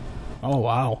 Oh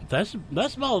wow. That's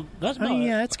about.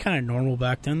 Yeah, that's kind of normal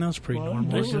back then. That was pretty Well,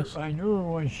 normal. I knew her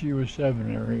when she was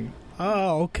 7 or 8.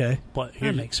 Oh, okay. But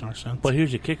That makes more sense. But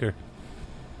here's the kicker.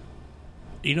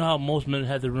 You know how most men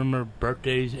have to remember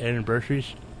birthdays and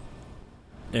anniversaries?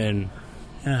 And,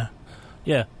 yeah.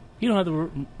 You don't have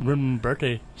to remember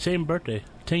birthday. Same birthday.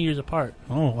 10 years apart.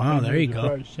 Oh wow, there you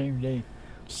go. Same day.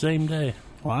 Same day.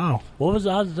 Wow. What was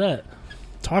the odds of that?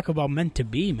 Talk about meant to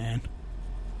be, man.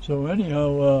 So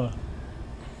anyhow,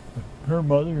 her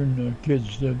mother and the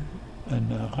kids lived in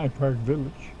High Park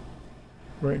Village,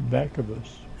 right back of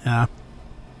us. Yeah.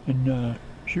 And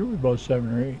she was about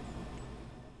 7 or 8.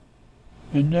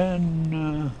 And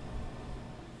then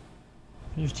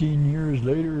 15 years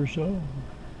later or so,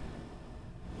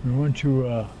 we went to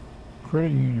a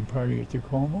credit union party at the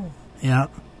Como. Yeah.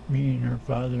 Me and her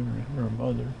father and her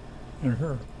mother and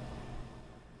her.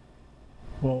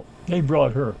 Well, they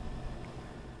brought her.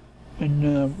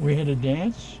 And we had a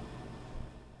dance.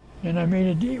 And I made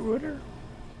a date with her.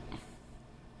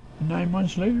 And 9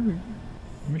 months later,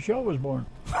 Michelle was born.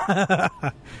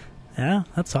 Yeah,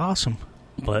 that's awesome.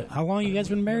 But How long you guys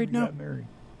been married now? Got married.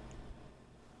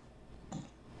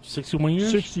 61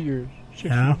 years? 60 years. 60,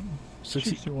 Yeah.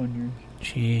 61 years.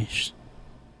 Jeez.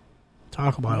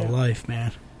 Talk about a Yeah. life,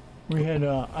 man. We had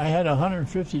I had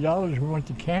 $150. We went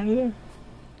to Canada,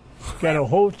 got a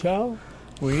hotel,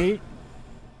 we ate,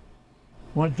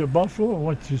 went to Buffalo,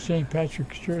 went to St.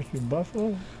 Patrick's Church in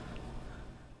Buffalo,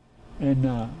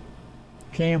 and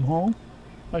came home.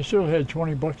 I still had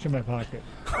 $20 in my pocket.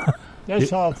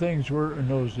 That's how things were in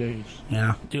those days.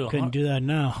 Yeah. Dude, Couldn't do that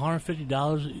now. $150.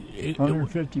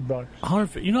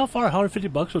 $150. You know how far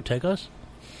 $150 will take us?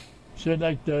 Said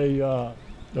like the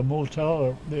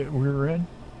motel that we were in,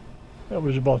 that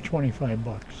was about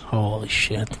 $25. Holy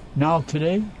shit. Now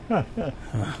today,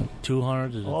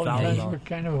 200 is all depends $1,000. what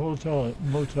kind of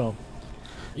motel.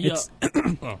 Yeah.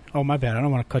 Oh, my bad. I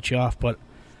don't want to cut you off, but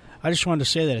I just wanted to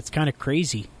say that it's kind of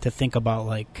crazy to think about,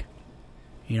 like,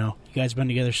 you know, you guys been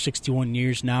together 61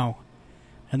 years now.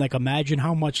 And, like, imagine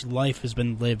how much life has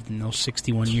been lived in those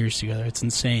 61 years together. It's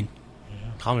insane.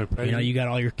 How many You know, you got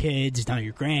all your kids, now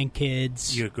your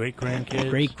grandkids, your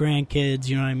great-grandkids. great-grandkids,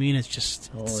 you know what I mean? It's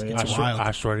just, it's wild. I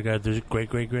swear to God, there's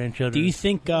great-great-grandchildren. Do you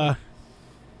think, I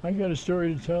got a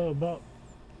story to tell about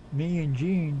me and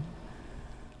Gene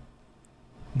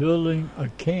building a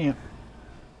camp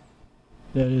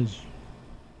that is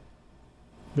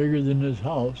bigger than this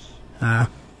house.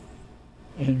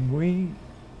 And me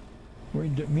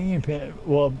and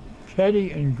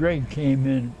Petty and Greg came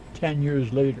in 10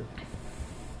 years later.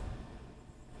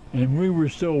 And we were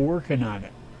still working on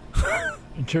it.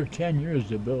 It took 10 years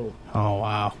to build. oh,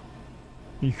 wow.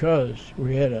 Because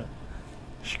we had to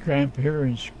scramp here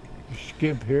and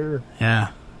skip here,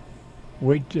 Yeah.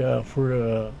 wait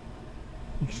for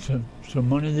some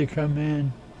money to come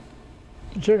in.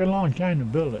 It took a long time to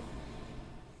build it.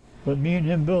 But me and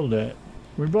him built that.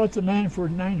 We bought the land for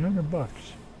 $900.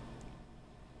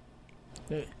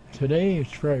 Today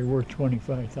it's probably worth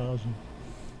 $25,000.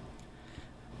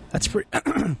 That's pretty.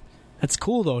 That's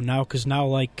cool though now, because now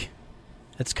like,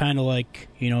 it's kind of like,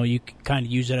 you know, you can kind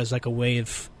of use it as like a way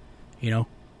of, you know,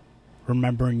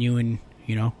 remembering you and,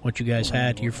 you know, what you guys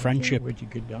had, your friendship. I can't wait to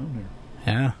get down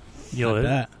Yeah, Yo, like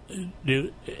that.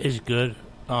 Dude, it's good.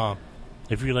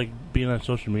 If you like being on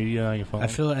social media on your phone, I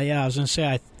feel. Yeah, I was gonna say.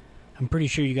 I I'm pretty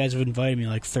sure you guys have invited me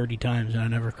like 30 times and I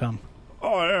never come.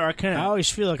 Oh, yeah, I can't. I always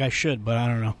feel like I should, but I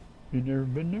don't know. You never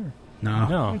been there? No.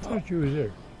 No. I thought you was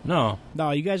there. No. No,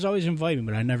 you guys always invite me,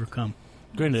 but I never come.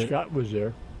 Granddad. Scott was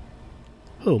there.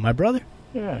 Who, my brother?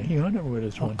 Yeah, he hunted with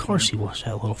us Oh, one of course time. he was,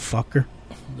 that little fucker.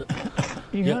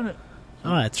 He Yeah. hunted.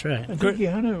 Oh, that's right. I think he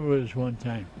hunted with us one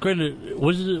time. Granddad,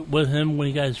 was it with him when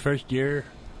he got his first deer?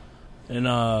 And,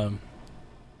 no,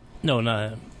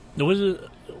 not him. Was it...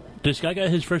 Did Scott got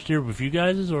his first deer with you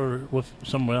guys or with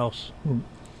someone else?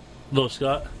 Little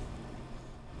Scott?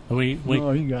 We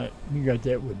No, he got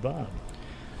that with Bob.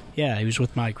 Yeah, he was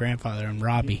with my grandfather and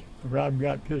Robbie. Rob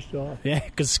got pissed off. Yeah,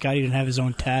 because Scotty didn't have his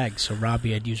own tag, so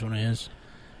Robbie had used one of his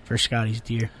for Scotty's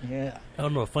deer. Yeah. I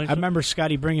don't know. Funny I remember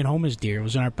Scotty bringing home his deer. It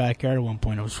was in our backyard at one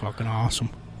point. It was fucking awesome.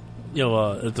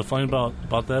 The funny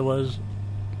about that was,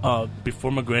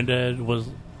 before my granddad was,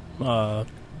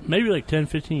 maybe like 10,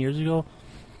 15 years ago,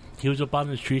 he was up on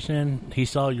his tree stand. He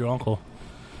saw your uncle,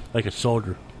 like a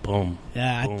soldier. Boom.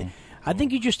 Yeah, Boom. I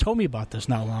think you just told me about this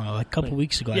not long ago, like a couple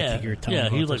weeks ago. I think you were telling me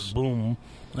about he was this. like, boom.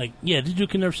 Like, yeah, this dude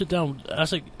can never sit down. I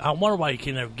was like, I wonder why he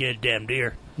can never get a damn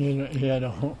deer. He had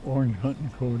a orange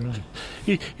hunting coat on.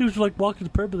 He was like walking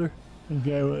the perimeter.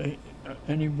 The guy,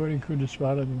 anybody could have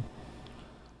spotted him.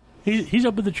 He's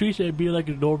up in the tree stand being like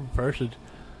a normal person.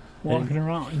 Walking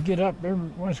around. He'd get up every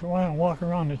once in a while and walk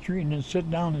around the tree and then sit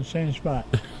down in the same spot.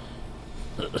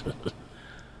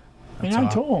 And I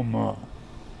told him,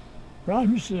 Rob,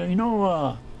 you said,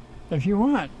 if you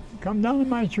want, come down to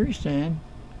my tree stand.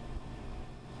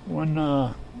 When,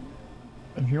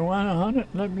 if you want to hunt it,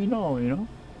 let me know,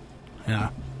 Yeah,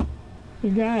 The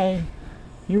guy,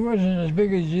 he wasn't as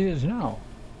big as he is now.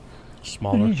 And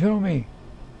Smaller. he told me,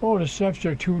 the steps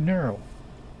are too narrow.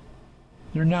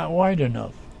 They're not wide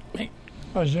enough.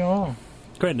 I said, I'm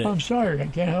Granddad, sorry, I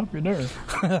can't help you there.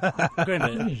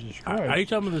 Granddad, Jesus are Christ. you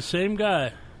talking about the same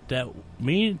guy that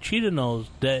me and Cheetah knows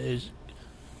that is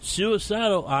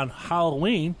suicidal on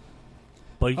Halloween?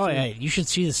 But Oh, yeah, you should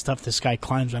see the stuff this guy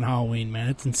climbs on Halloween, man.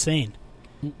 It's insane.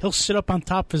 He'll sit up on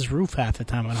top of his roof half the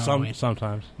time on Halloween.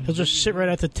 sometimes. He'll just sit right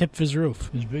at the tip of his roof.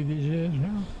 As big as he is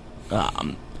now.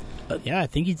 Yeah, I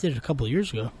think he did it a couple of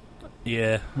years ago.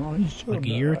 Yeah. Well, he's still Like a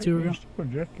year or two ago? He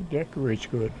still decorates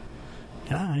good.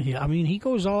 Yeah, I mean, he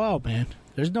goes all out, man.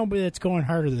 There's nobody that's going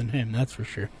harder than him, that's for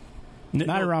sure.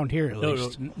 Not around here, at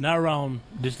least. Not around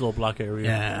this little block area.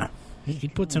 Yeah. He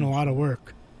puts in a lot of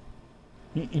work.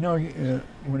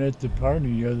 When at the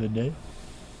party the other day,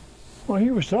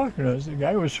 he was talking to us. The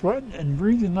guy was sweating and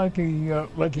breathing like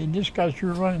he just got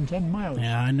through running 10 miles.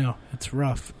 Yeah, I know. It's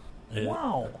rough. Yeah.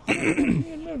 Wow. How can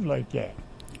you live like that?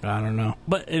 I don't know.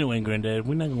 But anyway, Granddad,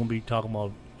 we're not going to be talking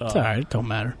about... It's all right. It don't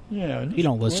matter. Yeah. You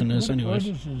don't listen to this anyways.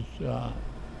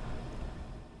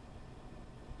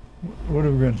 What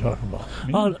are we going to talk about?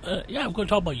 Me? yeah, I'm going to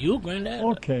talk about you, Granddad.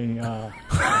 Okay.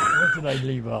 What did I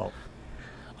leave out?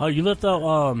 Oh, you left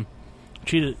out,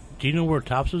 Cheetah, do you know where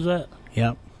Tops was at?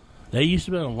 Yep. They used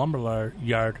to be in a lumber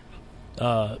yard.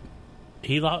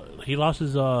 He lost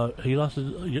his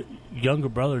younger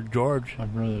brother, George, My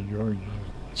brother George.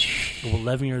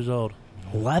 11 years old.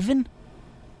 11?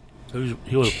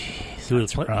 He was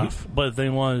that's rough. but the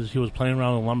thing was, he was playing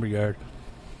around in the lumber yard.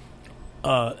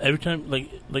 Every time,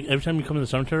 every time you come to the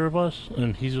cemetery with us,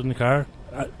 and he's in the car,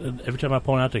 every time I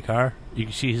point out the car, you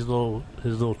can see his little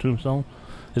tombstone,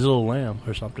 his little lamb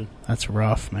or something. That's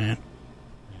rough, man.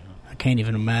 I can't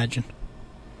even imagine.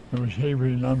 It was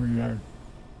Haverty Lumberyard.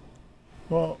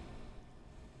 Well,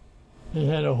 they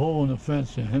had a hole in the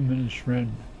fence, and him and his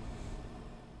friend,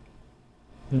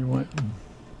 they went and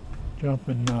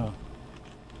jumping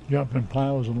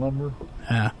piles of lumber.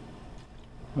 Yeah.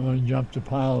 Well, he jumped a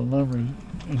pile of lumber,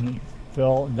 and it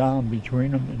fell down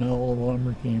between them, and all the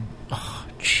lumber came Oh,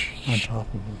 on jeez. top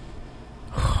of him.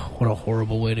 What a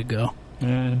horrible way to go.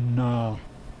 And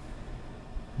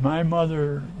my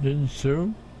mother didn't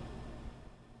sue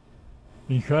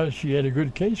because she had a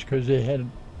good case because they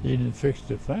didn't fix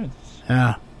the fence.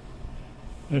 Yeah.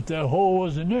 If that hole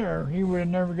wasn't there, he would have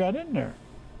never got in there.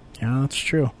 Yeah, that's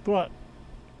true. But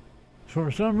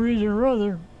for some reason or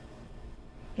other,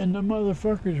 and the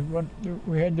motherfuckers, when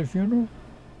we had the funeral,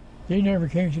 they never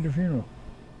came to the funeral.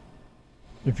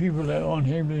 The people that own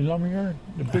Haverty Lumberyard,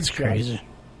 the big That's shots, crazy.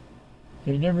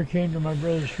 they never came to my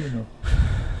brother's funeral.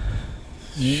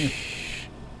 Yeah.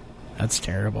 That's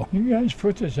terrible. You guys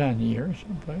put this on the air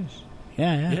someplace.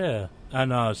 Yeah. Yeah, on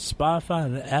Spotify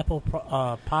and Apple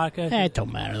Podcast. It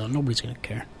don't matter, though. Nobody's going to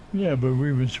care. Yeah, but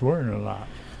we've been swearing a lot.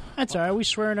 That's all right. We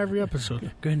swear in every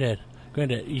episode. Granddad,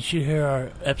 you should hear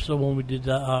our episode when we did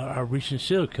our recent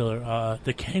serial killer,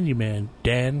 the Candyman,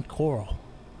 Dan Coral.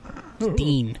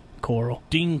 Dean Coral.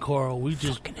 Dean Coral. We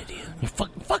just Fucking idiot.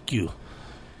 fuck you.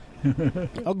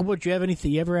 Uncle Butch, you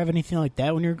ever have anything like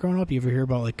that when you were growing up? You ever hear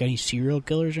about like any serial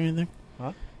killers or anything?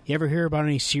 Huh? You ever hear about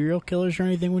any serial killers or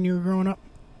anything when you were growing up?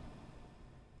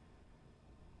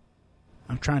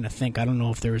 I'm trying to think. I don't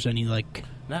know if there was any like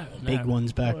big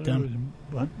ones back Well, then.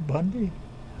 there was Bundy.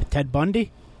 Ted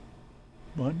Bundy?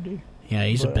 Bundy. Yeah,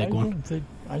 he's a But big I one. don't think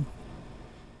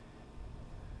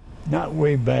not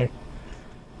way back.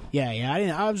 Yeah.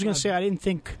 I was gonna say I didn't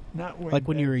think. Not way Like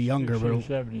when you back were younger, 60 or but-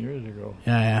 70 years ago.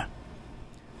 Yeah.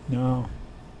 No,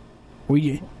 Were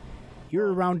you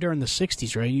were around during the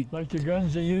 '60s, right? like the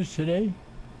guns they use today.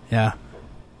 Yeah.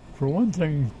 For one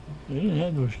thing, they didn't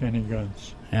have those kind of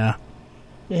guns. Yeah.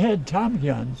 They had Tommy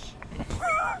guns.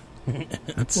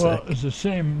 That's Well, sick. it's the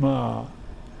same.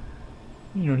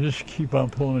 Just keep on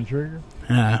pulling the trigger.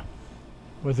 Yeah.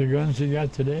 With the guns they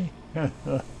got today. Yeah.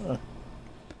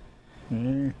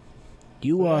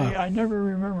 You I never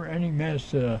remember any mass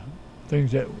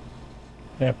things that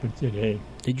happened today.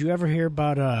 did you ever hear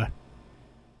about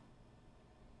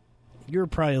you were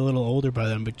probably a little older by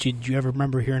then, but did you ever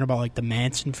remember hearing about like the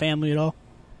Manson family at all?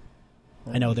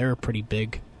 I know they were pretty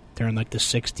big during like the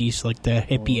 '60s, like the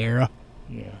hippie era.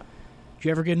 Yeah. Did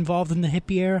you ever get involved in the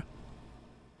hippie era?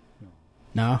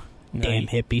 No. No, Damn you-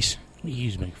 hippies. You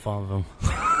used to make fun of them.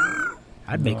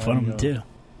 I'd make No, fun of them no. too.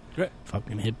 Great.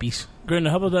 Fucking hippies.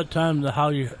 Grandad, how about that time how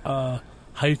you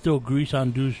throw grease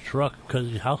on dude's truck because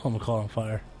his house almost caught on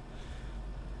fire?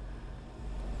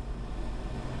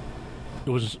 It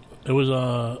was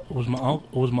my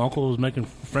uncle who was making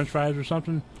French fries or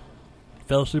something.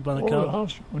 Fell asleep on the The couch.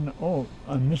 house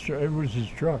on Mr. Edwards'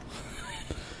 truck.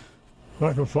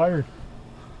 Like a fire.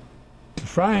 The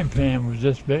frying pan was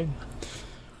this big.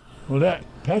 Well, that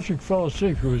Patrick fell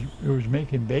asleep. He was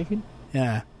making bacon.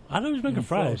 Yeah. I thought he was making and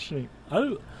fell fries. asleep.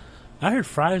 I heard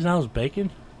fries and I was bacon.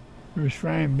 He was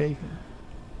frying bacon.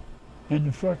 And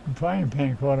the fucking frying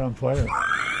pan caught on fire.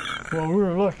 Well, we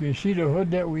were lucky. You see the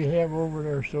hood that we have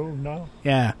over our stove now?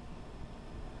 Yeah.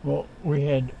 Well, we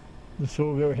had the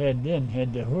stove that we had then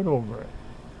had the hood over it.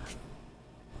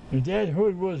 If that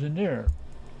hood wasn't there,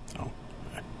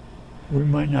 we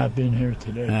might not have been here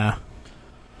today. Yeah.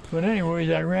 But anyways,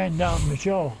 I ran down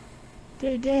Michelle.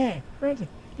 Dad,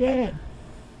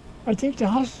 I think the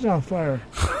house is on fire.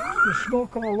 There's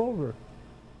smoke all over.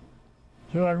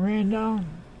 So I ran down.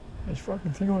 This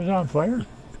fucking thing was on fire.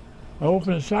 I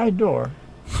opened the side door.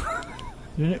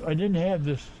 I didn't have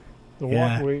the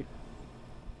Yeah. walkway.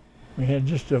 We had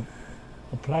just a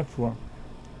platform.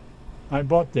 I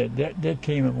bought that. That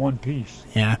came in one piece,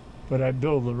 Yeah. but I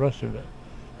built the rest of it.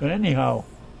 But anyhow,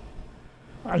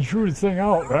 I threw the thing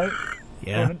out, right?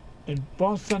 Yeah. And it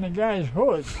bounced on the guy's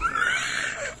hood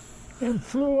and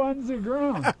flew onto the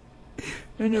ground.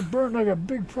 And it burned like a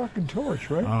big fucking torch,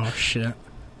 right? Oh shit.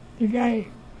 The guy,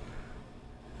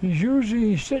 he's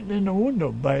usually sitting in the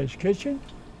window by his kitchen.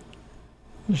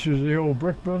 This was the old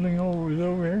brick building over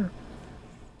here.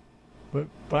 But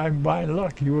by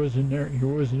luck, he wasn't there. He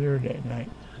wasn't there that night.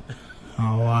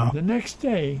 Oh wow. The next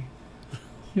day,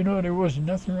 there wasn't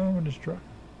nothing wrong with his truck.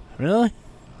 Really?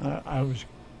 I was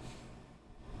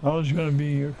going to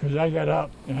be, because I got up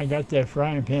and I got that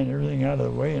frying pan and everything out of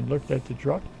the way and looked at the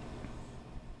truck.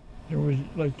 It was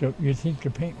like you think the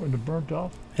paint would have burnt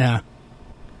off. Yeah.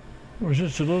 It was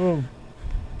just a little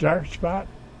dark spot,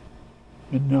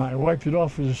 and I wiped it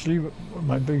off with the sleeve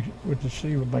with the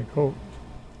sleeve of my coat.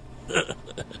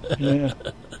 Yeah.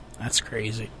 That's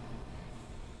crazy.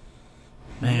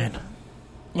 Man,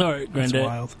 All right, that's Granddad.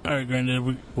 wild. All right, Granddad.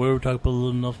 We were talking a little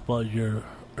enough about your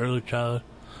early childhood,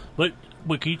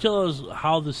 but can you tell us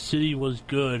how the city was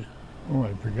good Oh,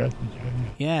 I forgot to tell you.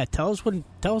 Yeah, tell us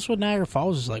what Niagara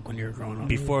Falls is like when you were growing up.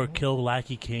 before Kill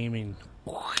Lackey came and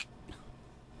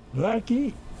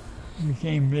Blackie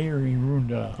became mayor. He ruined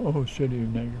the whole city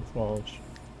of Niagara Falls.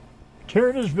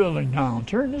 Tear this building down.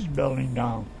 Turn this building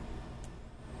down.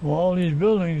 Well, all these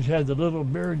buildings had the little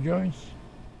beer joints,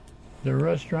 the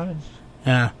restaurants,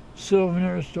 Yeah.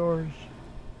 souvenir stores.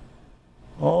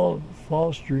 All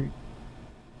Fall Street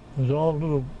was all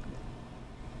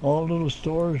little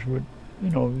stores with,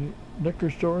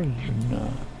 liquor stores and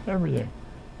everything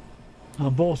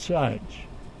on both sides.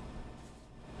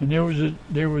 And there was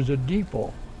a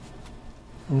depot.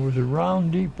 It was a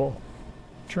round depot,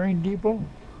 train depot,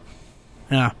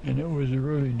 Yeah. and it was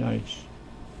really nice.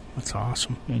 That's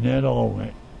awesome. And that all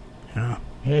went. Yeah.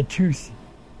 It had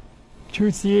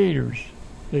two theaters,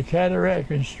 the Cataract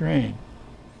and Strand.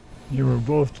 They were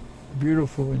both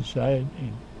beautiful inside,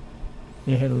 and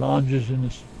they had lounges on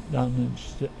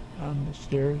the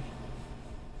stairs.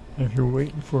 If you're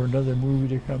waiting for another movie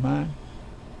to come on,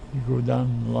 You go down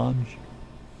in the lounge.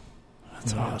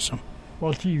 That's awesome.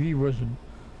 Well, TV wasn't.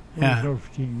 There Yeah. was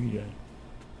no TV then.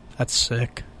 That's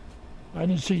sick. I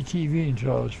didn't see TV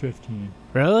until I was 15.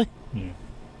 Really? Yeah.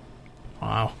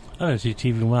 Wow. I didn't see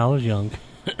TV when I was young.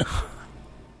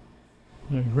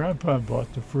 My grandpa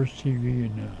bought the first TV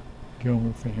in the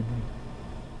Gilmer family.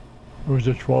 It was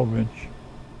a 12-inch.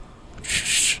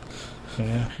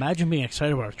 Yeah. Imagine being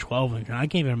excited about a 12-inch. I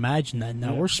can't even imagine that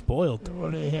now. Yeah. We're spoiled.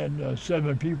 Well, they had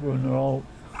 7 people and they're all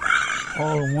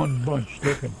in one bunch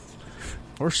looking.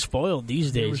 We're spoiled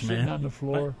these They were days, sitting man. on the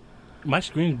floor. My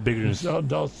screen's bigger than... The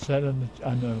adults sat on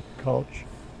the couch.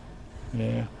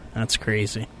 Yeah. That's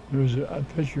crazy. There was a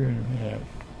picture in it.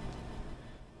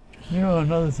 You know,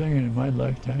 another thing in my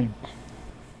lifetime,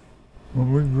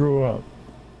 when we grew up,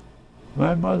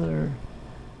 my mother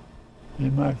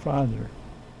and my father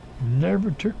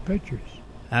never took pictures.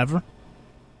 Ever?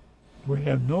 We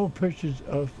have no pictures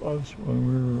of us when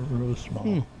we were real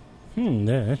small,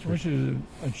 yeah, that's which is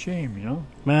a shame, you know.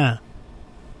 Man.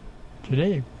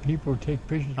 Today, people take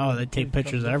pictures. Oh, they take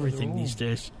pictures of stuff out everything their these room.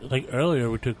 days. like earlier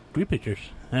we took 3 pictures.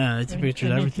 Yeah, they take pictures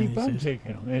of and everything they keep on these days.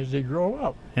 taking them as they grow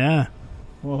up. Yeah.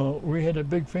 Well, we had a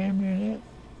big family in it.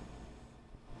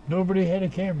 Nobody had a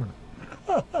camera.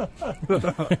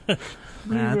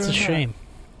 That's a shame.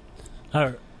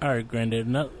 All right, Granddad.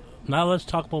 Now let's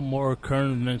talk about more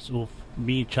current events with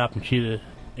me, Chop, and Cheetah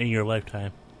in your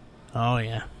lifetime. Oh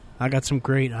yeah, I got some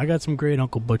great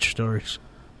Uncle Butch stories,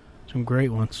 some great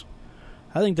ones.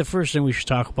 I think the first thing we should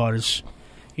talk about is,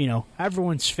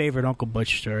 everyone's favorite Uncle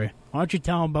Butch story. Why don't you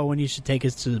tell them about when you used to take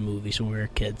us to the movies when we were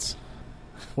kids?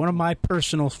 One of my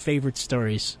personal favorite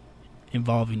stories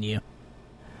involving you.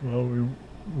 Well,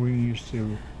 we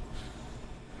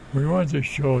went to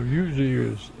show. Usually it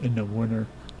was in the winter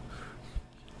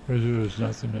because there was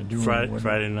nothing to do in the winter.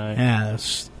 Friday night. Yeah,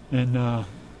 that's And I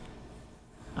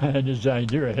had this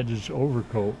idea. I had this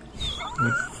overcoat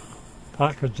with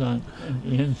pockets on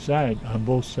the inside, on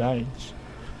both sides.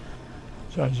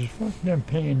 So I was just fucking them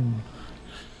paying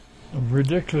a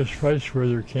ridiculous price for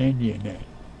their candy in that.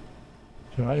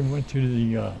 So I went to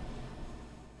the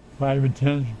 5 and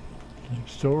 10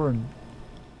 store and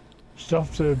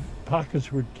stuffed the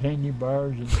pockets with candy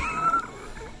bars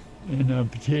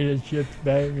and potato chips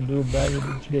bag, a little bag of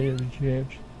potato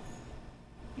chips.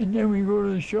 And then we go to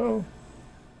the show,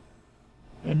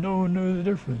 and no one knew the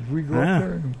difference. We go up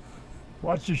there and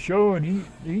watch the show and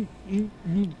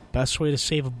eat. best way to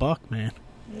save a buck, man.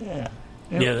 Yeah.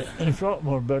 And it felt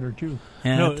more better, too,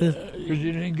 Yeah, No, that- because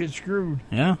you didn't get screwed.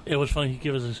 yeah. it was funny. He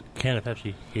gave us a can of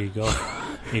Pepsi. Here you go.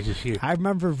 He's just here. I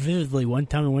remember vividly one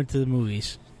time we went to the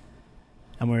movies,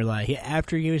 and we were like,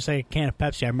 after he gave us like a can of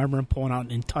Pepsi, I remember him pulling out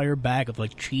an entire bag of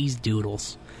like cheese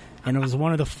doodles, and it was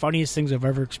one of the funniest things I've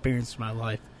ever experienced in my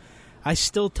life. I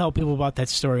still tell people about that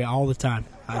story all the time.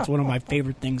 It's one of my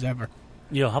favorite things ever.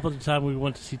 Yo, how about the time we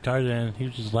went to see Tarzan? He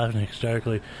was just laughing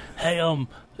hysterically. Hey,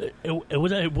 it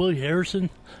was that Willie Harrison?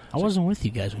 I wasn't with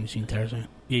you guys when you seen Tarzan.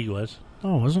 Yeah, he was.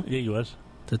 Oh, I wasn't? Yeah, he was.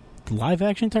 The live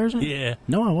action Tarzan? Yeah,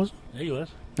 No, I wasn't. yeah, he was.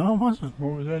 No, I wasn't.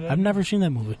 What was that? I've never seen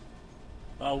that movie.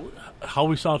 How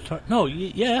we saw No,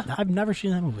 yeah. I've never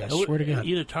seen that movie. I swear to God.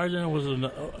 Either Tarzan or was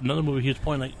another movie. He was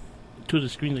pointing like to the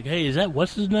screen, like, "Hey, is that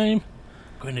what's his name?"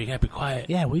 Granddad, you gotta be quiet.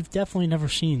 Yeah, we've definitely never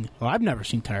seen. Well, I've never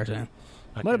seen Tarzan.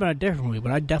 Might have been a different movie,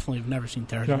 but I definitely have never seen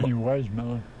Tarzan. Johnny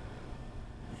Weissmuller.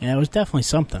 Yeah, it was definitely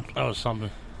something. That was something.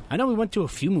 I know we went to a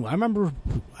few movies. I remember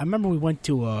we went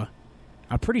to.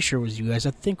 I'm pretty sure it was you guys.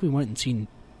 I think we went and seen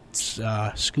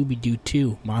Scooby-Doo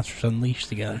 2, Monsters Unleashed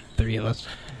together. 3 of us.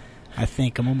 I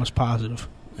think. I'm almost positive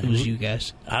it was you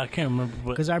guys. I can't remember.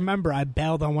 Because I remember I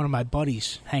bailed on one of my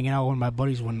buddies, hanging out with one of my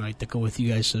buddies one night to go with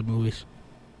you guys to the movies.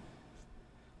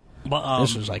 But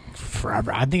This was like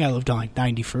forever. I think I lived on like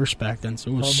 91st back then,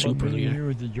 so it was super me and near. you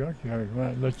at the junkyard. Well,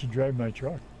 I let you drive my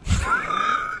truck.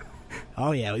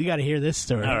 Oh yeah, you got to hear this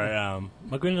story. all right.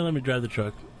 My granddad let me drive the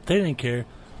truck. They didn't care.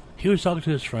 He was talking to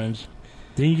his friends.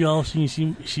 Then you all see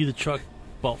the truck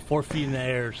about 4 feet in the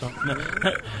air or something.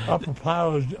 Up a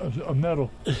pile of metal.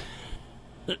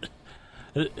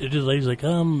 This lady's like,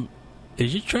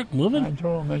 is your truck moving? I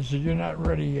told him, I said, you're not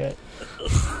ready yet.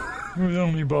 He was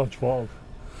only about 12.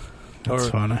 That's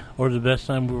funny. Or the best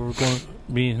time we were going,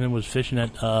 me and him was fishing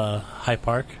at High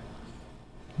Park.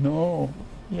 No.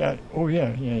 Yeah. Oh,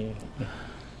 yeah.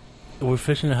 We're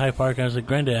fishing at High Park, and I was like,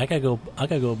 Granddad, I gotta go to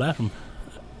the bathroom.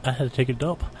 I had to take a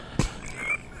dump.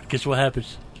 Guess what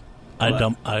happens?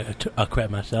 What? I crap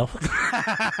myself.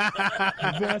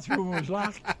 The bathroom was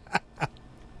locked.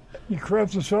 He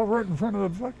craps himself right in front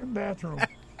of the fucking bathroom.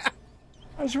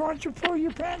 I said, why don't you pull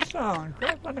your pants down and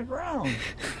crap on the ground?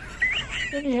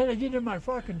 Then he had to get in my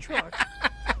fucking truck.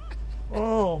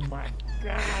 Oh my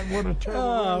God! What a terrible.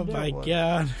 Oh that my was.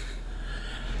 God!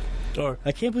 Or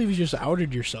I can't believe you just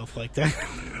outed yourself like that.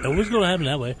 it was going to happen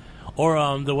that way. Or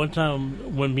the one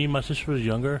time when me and my sister was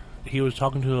younger, he was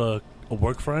talking to a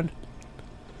work friend,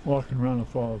 Walking around the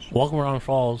falls. walking around the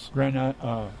falls, Gold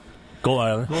Gold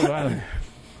Island, Island.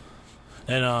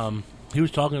 and he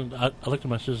was talking. I looked at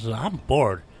my sister and said, I'm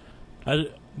bored. I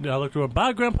looked at her,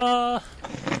 bye, Grandpa. He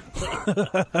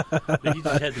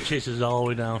just had to chase us all the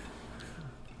way down.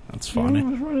 That's He funny.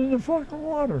 was running in the fucking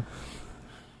water.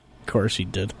 Of course he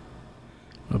did.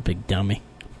 What a big dummy.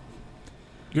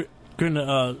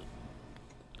 Grinda,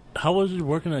 how was it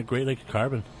working at Great Lakes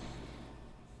Carbon?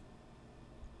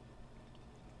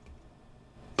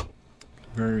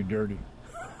 Very dirty.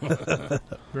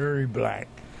 Very black.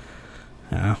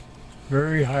 Yeah.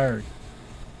 Very hard.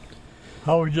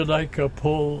 How would you like to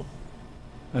pull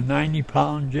a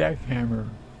 90-pound jackhammer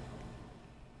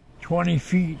 20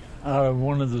 feet out of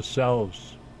one of the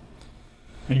cells?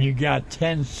 And you got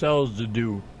 10 cells to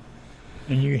do.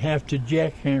 And you have to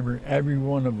jackhammer every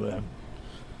one of them.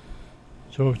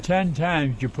 So 10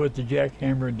 times you put the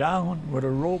jackhammer down with a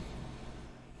rope.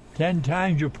 10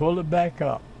 times you pull it back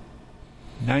up.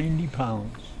 90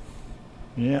 pounds.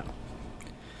 Yeah.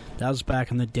 That was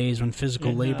back in the days when physical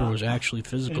And, labor was actually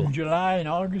physical. In July and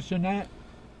August and that,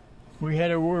 we had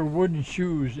to wear wooden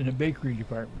shoes in the bakery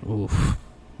department. Oof.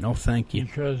 No, thank you.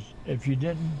 Because if you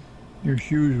didn't, your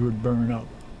shoes would burn up.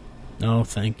 No,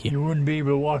 thank you. You wouldn't be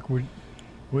able to walk with.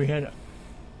 We had.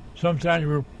 Sometimes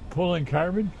we were pulling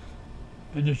carbon,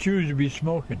 and the shoes would be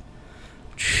smoking.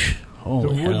 The Holy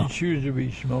wooden hell. shoes would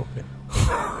be smoking.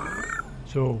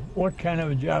 So what kind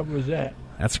of a job was that?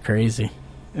 That's crazy.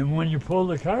 And when you pull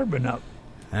the carbon up,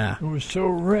 Yeah. it was so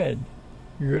red,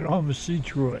 you could almost see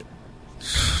through it.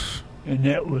 And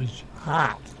that was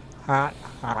hot, hot,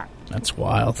 hot. That's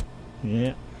wild.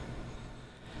 Yeah.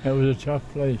 That was a tough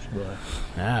place, boy.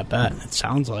 Yeah, I bet. It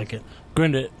sounds like it.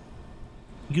 Grinda,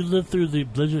 you lived through the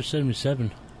Blizzard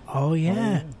 77. Oh,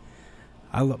 yeah.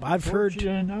 I've heard.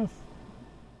 Fortunate enough,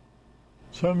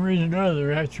 some reason or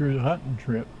other, after the hunting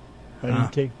trip, I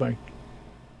didn't take my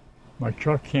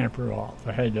truck camper off.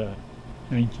 I had a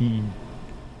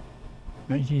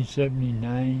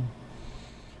 1979.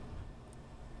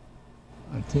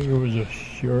 I think it was a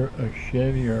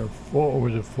Chevy or a Ford. It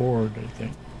was a Ford, I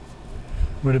think,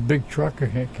 with a big truck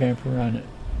camper on it.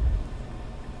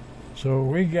 So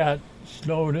we got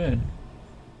snowed in.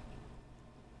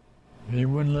 They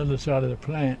wouldn't let us out of the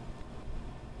plant.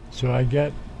 So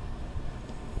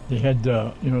they had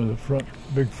the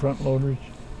big front loaders.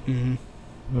 Mm-hmm.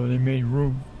 So they made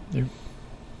room. They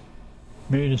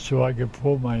made it so I could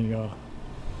pull my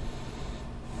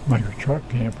truck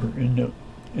camper in the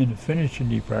finishing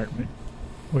department,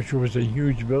 which was a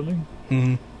huge building.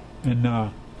 Mm-hmm.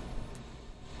 And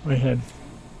we had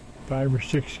 5 or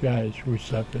 6 guys who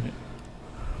slept in it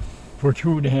for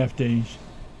 2.5 days.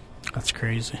 That's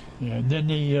crazy. Yeah, and then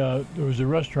there was a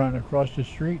restaurant across the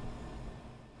street.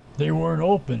 They weren't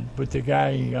open, but the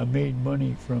guy made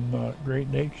money from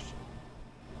Great Lakes.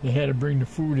 They had to bring the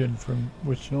food in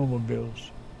with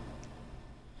snowmobiles.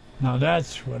 Now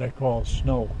that's what I call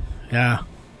snow. Yeah.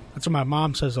 That's what my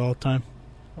mom says all the time.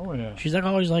 Oh yeah. She's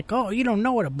always like, oh, you don't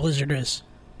know what a blizzard is.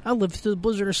 I lived through the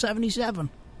blizzard of 77.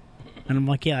 And I'm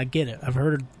like, yeah, I get it. I've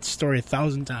heard the story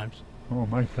 1,000 times. Oh,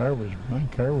 my car was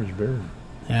buried.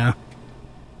 Yeah.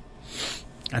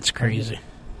 That's crazy.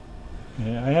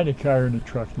 Yeah, I had a car in the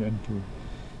truck then too.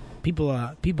 People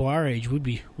our age,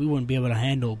 we wouldn't be able to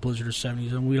handle a blizzard of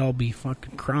 77. We'd all be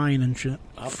fucking crying and shit,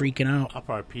 freaking out. I'll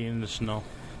probably pee in the snow.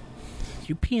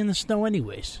 You pee in the snow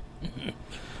anyways.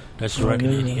 That's right.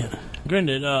 Idiot.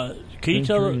 Grinda, can you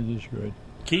tell us? This good.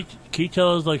 Can you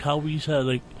tell us like how we used to have,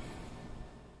 like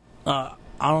I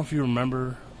don't know if you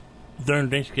remember during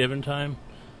Thanksgiving time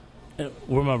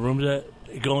where my room's at,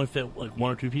 it could only fit like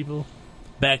 1 or 2 people.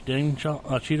 Back then,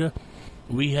 Cheetah,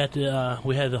 we had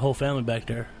the whole family back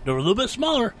there. They were a little bit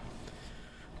smaller.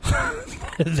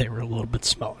 They were a little bit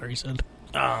smaller, he said.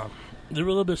 They were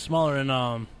a little bit smaller, and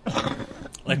of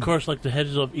course, like the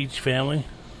heads of each family,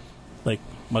 like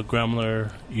my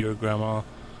grandmother, your grandma,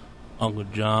 Uncle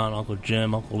John, Uncle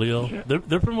Jim, Uncle Leo.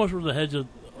 They're pretty much were the heads of.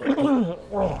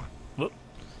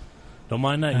 Don't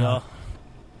mind that, y'all.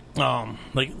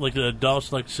 Like the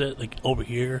adults like sit like over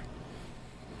here.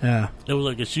 Yeah. It was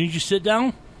like as soon as you sit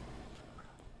down,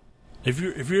 if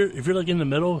you're like in the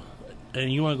middle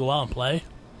and you want to go out and play,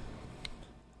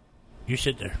 you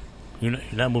sit there. You're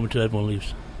not moving till everyone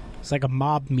leaves. It's like a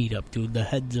mob meetup, dude. The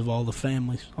heads of all the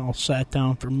families all sat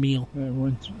down for a meal.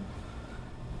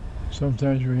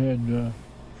 Sometimes we had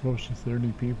close to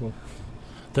 30 people.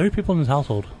 30 people in his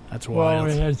household. That's Well, wild.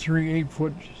 we had 3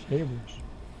 8-foot tables.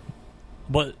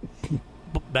 But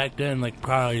back then, like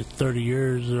probably 30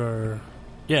 years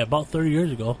about 30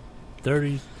 years ago,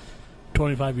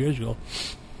 25 years ago,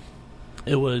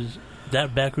 it was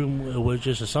that back room. It was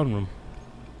just a sunroom.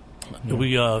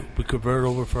 Yeah. We converted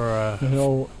over for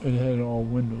It had all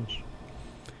windows.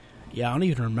 Yeah, I don't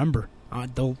even remember.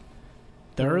 The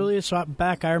earliest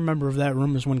back I remember of that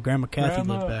room is when Grandma Kathy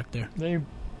lived back there. They,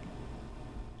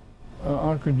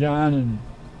 Uncle John and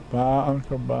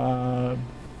Uncle Bob,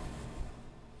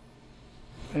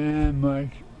 and my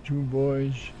 2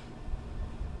 boys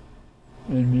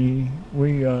and me,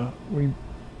 we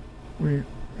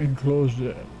enclosed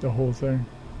the whole thing.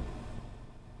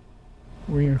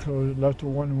 We enclosed, left the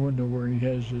one window where he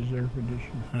has his air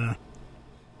conditioner.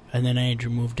 And then Andrew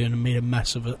moved in and made a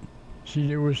mess of it. See,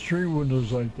 there was 3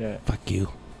 windows like that. fuck you.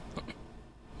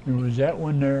 There was that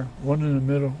one there, one in the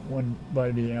middle, one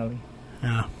by the alley.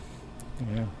 Yeah.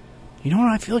 Yeah. You know what?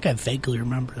 I feel like I vaguely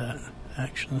remember that,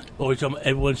 actually. Oh, you're talking about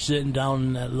everyone sitting down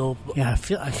in that little. Yeah, I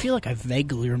feel like I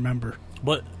vaguely remember.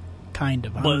 But Kind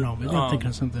of. I But, don't know. Maybe I'm thinking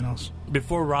of something else.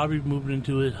 before Robbie moved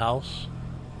into his house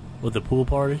with the pool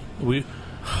party,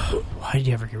 Why did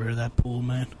you ever get rid of that pool,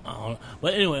 man? I don't know.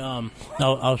 But anyway, I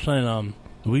was saying,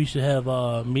 we used to have,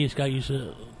 me and Scott used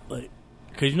to, like,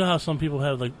 because you know how some people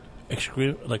have, like,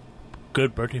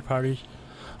 good birthday parties?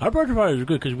 Our birthday parties were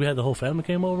good because we had the whole family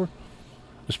came over.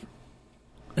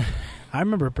 I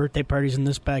remember birthday parties in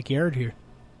this backyard here.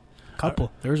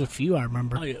 Couple. There was a few I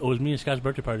remember. Oh, yeah, it was me and Scott's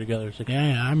birthday party together. It's like,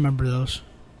 Yeah, I remember those.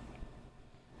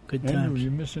 Good Andrew, times.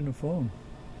 you're missing the phone.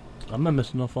 I'm not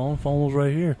missing no phone. Phone was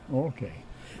right here. Okay.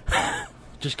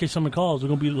 Just in case someone calls, we're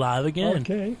going to be live again.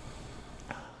 Okay.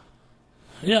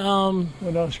 Yeah,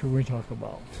 What else could we talk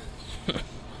about?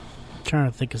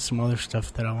 Trying to think of some other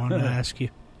stuff that I wanted to ask you.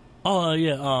 oh,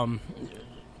 yeah,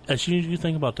 as soon as you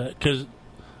think about that, because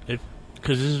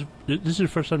this is the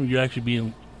first time you actually be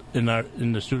in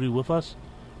the studio with us,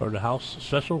 or the house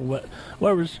special,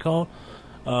 whatever it's called.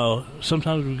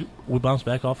 Sometimes we bounce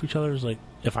back off each other. It's like,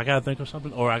 if I gotta think of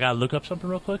something, or I gotta look up something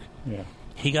real quick, Yeah.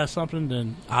 he got something,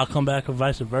 then I'll come back, or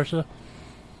vice versa.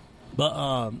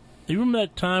 But you remember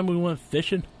that time we went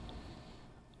fishing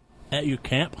at your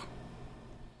camp,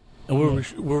 and where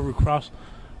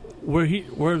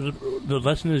the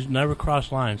lesson is never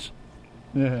cross lines.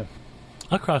 Yeah.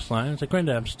 I crossed lines. I said,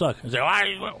 Granddad, I'm stuck. I said,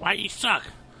 why you stuck?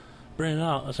 Bring it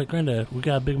out. I said, Granddad, we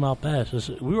got a big mouth bass. I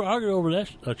said, we were arguing over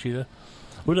that, Cheetah.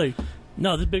 We're like,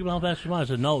 no, this big mouth bass is mine. I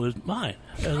said, no, it's mine.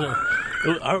 I said,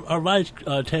 our rides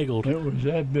tangled. It was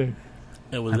that big.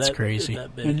 It was That's that, crazy.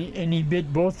 That big. And he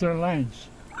bit both their lines.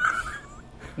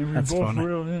 And we That's both funny.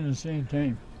 reeled in at the same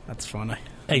time. That's funny.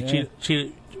 Hey, Yeah.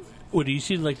 Cheetah, what, do you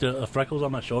see like the freckles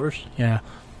on my shoulders? Yeah.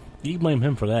 You can blame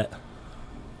him for that.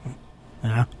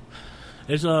 Yeah.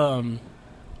 It's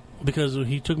because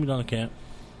he took me down to camp.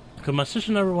 Because my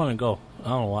sister never wanted to go. I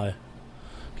don't know why.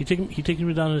 He taking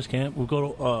me down to his camp. We'll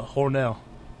go to Hornell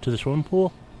to the swimming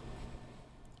pool.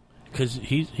 Because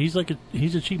he's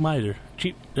a cheap miser,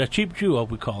 cheap Jew,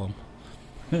 we call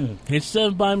him. Instead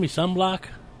of buying me sunblock,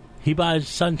 he buys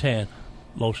suntan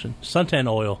lotion, suntan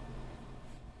oil.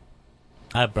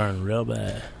 I burned real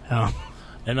bad. Oh.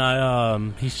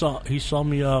 And he saw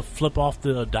me flip off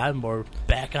the diving board,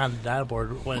 back on the diving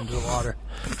board, went into the water,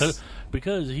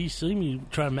 because he seen me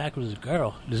trying to mack with his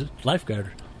girl, this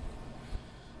lifeguard.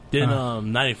 Then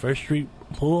 91st Street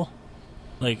pool,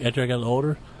 like after I got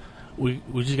older, we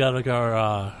just got like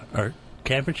our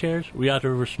camping chairs. We out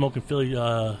there were smoking Philly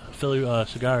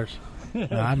cigars.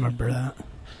 I remember that.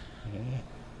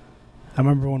 I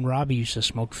remember when Robbie used to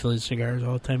smoke Philly cigars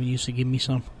all the time. He used to give me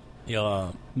some.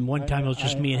 Yeah, And one time it was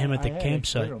just me and him at the I had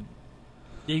campsite. to quit 'em.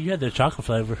 yeah, you had the chocolate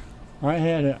flavor.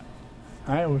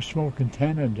 I was smoking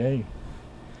 10 a day.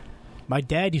 My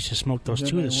dad used to smoke those Then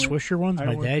too, I the went- Swisher ones. I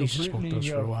My went dad used to smoke completely, those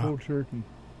for a while. Cold turkey.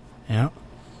 Yeah.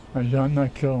 I said, I'm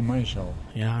not killing myself.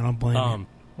 Yeah, I don't blame you.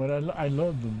 But I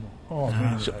love them. Oh, man.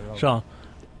 I love them. Sean,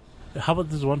 how about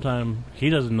this one time? He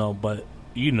doesn't know, but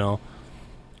you know.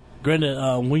 Granted,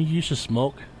 when you used to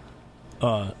smoke,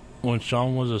 when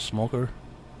Sean was a smoker,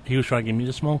 he was trying to get me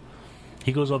to smoke.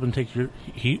 He goes up and takes your.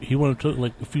 He went and took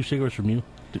like a few cigarettes from you.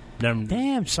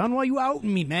 Damn, son, why you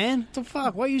outing me, man? What the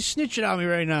fuck? Why you snitching on me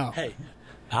right now? Hey,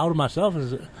 out of myself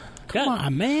is it? Come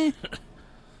on, man.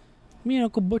 Me and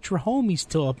Uncle Butch were homies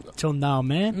till now,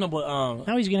 man. No, but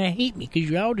Now he's gonna hate me because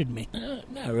you outed me.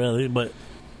 not really. But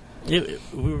we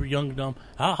were young and dumb.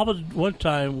 How about one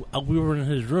time we were in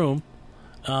his room?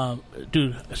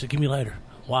 Dude, I said, "Give me a lighter."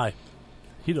 Why?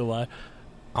 You know why?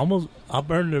 I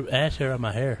burned the ash hair on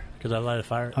my hair because I lighted a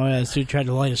fire. Oh, yeah, this dude tried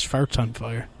to light his farts on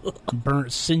fire.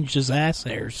 Singed his ass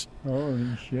hairs.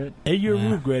 Holy shit. Hey, your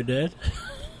room, Granddad.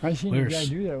 I seen a guy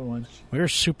do that once. We were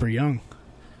super young.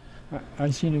 I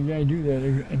seen a guy do that,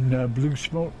 and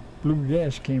blue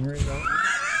gas came right out.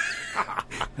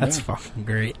 That's fucking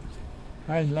great.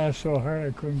 I laughed so hard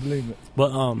I couldn't believe it.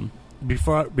 But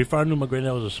before I knew my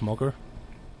granddad was a smoker,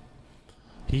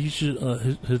 he used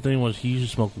to his thing was he used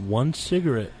to smoke one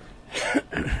cigarette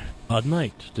a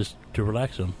night just to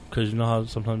relax him, because you know how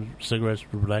sometimes cigarettes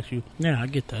relax you. Yeah, I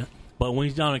get that. But when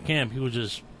he's down at camp, he would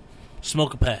just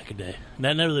smoke a pack a day.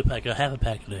 Not really a pack, a half a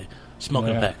pack a day.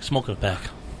 Smoking a pack.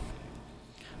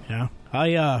 Yeah,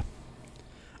 I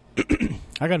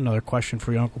got another question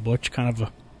for you, Uncle Butch. Kind of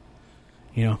a,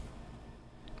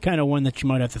 kind of one that you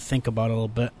might have to think about a little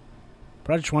bit.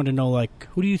 But I just wanted to know, like,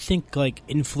 who do you think, like,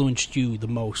 influenced you the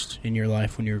most in your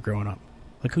life when you were growing up?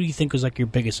 Like, who do you think was, like, your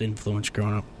biggest influence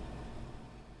growing up?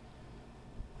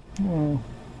 Well,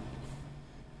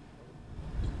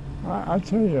 I'll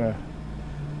tell you,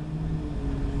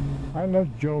 I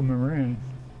loved Joe Moran.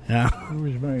 Yeah. He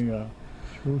was my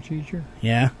school teacher.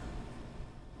 Yeah.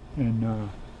 And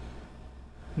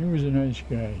he was a nice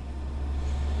guy.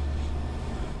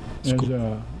 As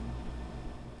a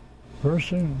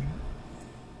person,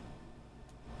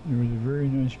 he was a very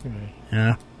nice guy.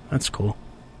 Yeah, that's cool.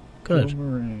 Good. Joe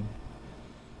Moran.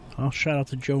 Well, shout out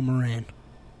to Joe Moran.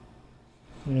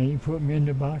 Yeah, he put me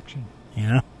into boxing.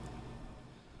 Yeah.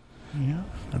 Yeah.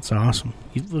 That's awesome.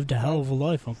 You've lived a hell of a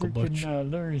life, Uncle Butch.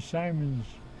 Larry Simons.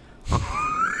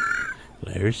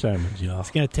 Larry Simons, y'all.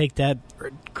 He's going to take that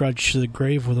grudge to the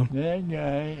grave with him. That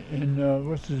guy, and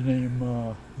what's his name?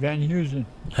 Van Heusen.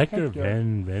 Hector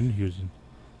Van Heusen.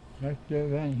 Hector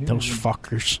Van Heusen. Those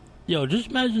fuckers. Yo, just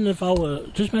imagine if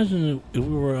we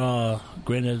were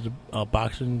granddad's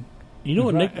boxing. You know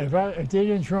what, Nick? If they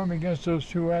didn't throw me against those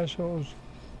two assholes,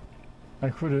 I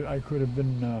could have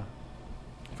been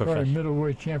probably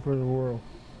middleweight champion of the world.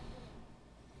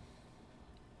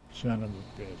 Son of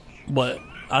a bitch. But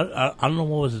I don't know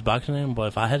what was his boxing name, but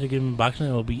if I had to give him a boxing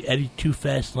name, it would be Eddie Too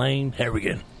Fast Lane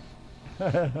Harrigan.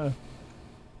 Because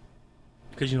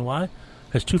you know why?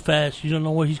 Because Too Fast, you don't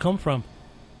know where he's come from.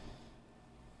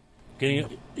 You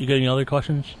got any other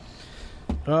questions?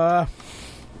 Yeah,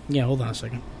 hold on a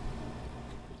second.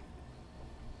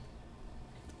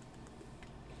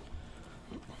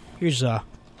 Here's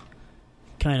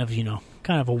kind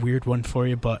of a weird one for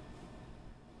you, but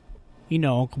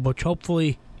Uncle Butch,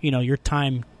 hopefully, your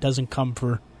time doesn't come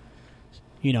for,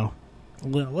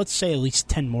 let's say at least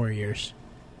 10 more years,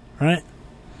 right?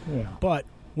 Yeah. But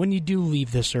when you do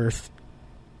leave this earth,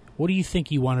 what do you think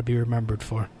you want to be remembered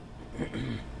for?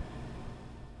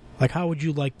 Like, how would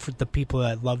you like for the people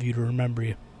that love you to remember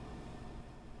you?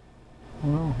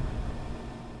 Well,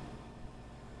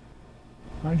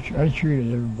 I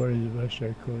treated everybody the best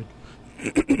I could.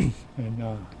 And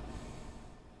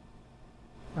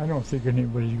I don't think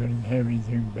anybody's going to have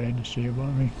anything bad to say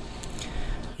about me.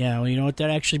 Yeah, well, you know what? That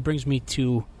actually brings me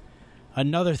to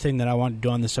another thing that I wanted to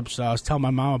do on this episode. I was telling my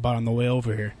mom about on the way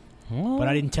over here. But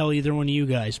I didn't tell either one of you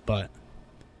guys, but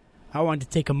I wanted to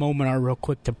take a moment real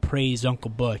quick to praise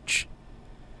Uncle Butch.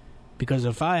 Because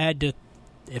if I had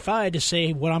to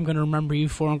say what I'm going to remember you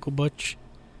for, Uncle Butch,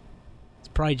 it's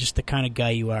probably just the kind of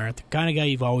guy you are. The kind of guy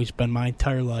you've always been my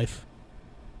entire life.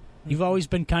 You've always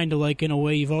been kind of like, in a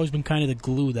way, you've always been kind of the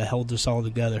glue that held us all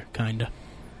together, kind of.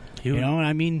 You know, and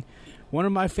I mean, one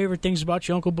of my favorite things about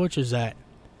you, Uncle Butch, is that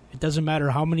it doesn't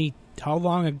matter how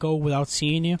long I go without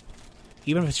seeing you,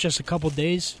 even if it's just a couple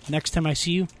days, next time I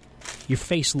see you, your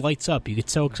face lights up. You get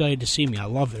so excited to see me. I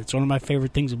love it. It's one of my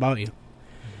favorite things about you.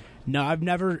 No,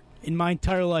 in my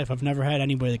entire life, I've never had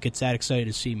anybody that gets that excited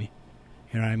to see me.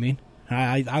 You know what I mean?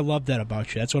 I love that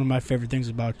about you. That's one of my favorite things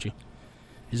about you.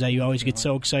 Is that you always get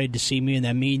so excited to see me, and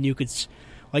that me and you could,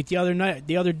 like the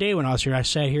other day when I was here, I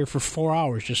sat here for 4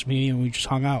 hours, just me and we just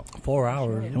hung out. 4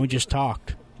 hours? And we just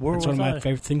talked. That's one of my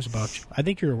favorite things about you. I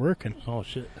think you were working. Oh,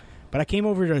 shit. But I came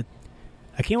over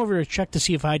to check to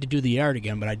see if I had to do the yard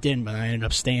again, but I didn't, but I ended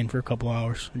up staying for a couple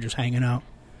hours and just hanging out.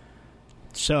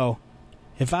 So,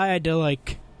 if I had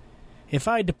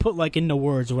to put like into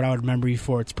words what I would remember you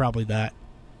for, it's probably that.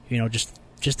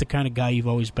 Just the kind of guy you've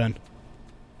always been.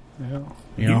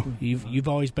 Yeah. You've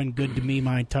always been good to me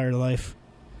my entire life.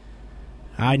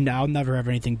 I'll never have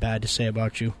anything bad to say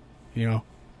about you.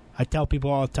 I tell people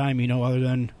all the time, other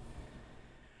than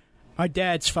my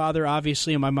dad's father,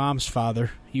 obviously, and my mom's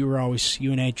father, you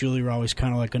and Aunt Julie were always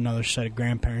kind of like another set of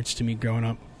grandparents to me growing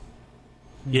up.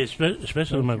 Yeah,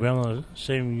 especially with my grandma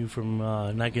saving you from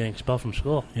not getting expelled from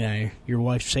school. Yeah, your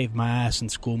wife saved my ass in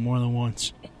school more than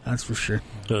once. That's for sure.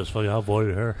 It was funny. I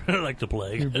avoided her like the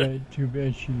plague. Too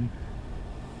bad she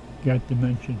got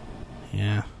dementia.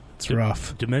 Yeah, it's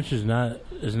rough. Dementia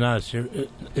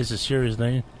it's a serious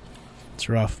thing. It's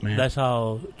rough, man. That's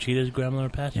how Cheetah's grandmother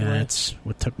passed away. Yeah, that's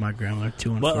what took my grandmother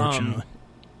too, unfortunately.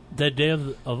 That day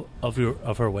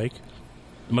of her wake,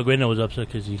 my granddad was upset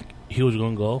because he was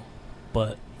going to go,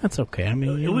 but that's okay. I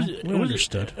mean, we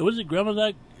understood. Was it grandma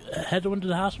that had to went to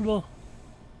the hospital?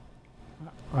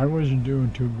 I wasn't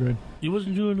doing too good. You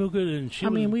wasn't doing no good,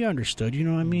 and we understood. You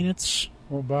know, I mean, it's.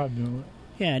 Well, Bob knew it.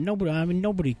 Yeah,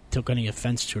 nobody took any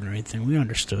offense to it or anything. We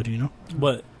understood, you know.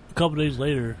 But a couple days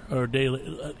later, or a day,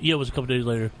 it was a couple days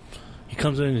later. He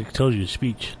comes in and tells you a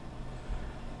speech.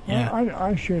 Yeah,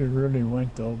 I should have really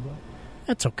went though, but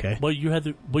that's okay. But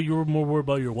you were more worried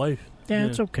about your wife. Yeah,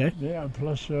 it's okay. Yeah,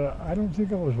 plus I don't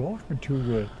think I was walking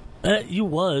too good. You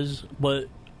was, but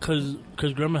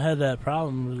because Grandma had that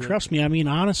problem. Trust me, I mean,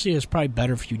 honestly, it's probably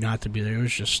better for you not to be there. It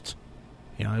was just,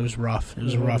 you know, it was rough. It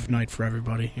was a rough night for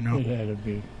everybody, you know. It had to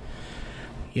be.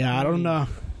 Yeah, I don't know.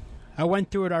 I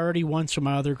went through it already once with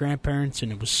my other grandparents,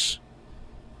 and it was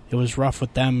rough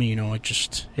with them. You know,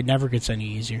 it never gets any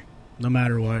easier. No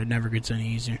matter what, it never gets any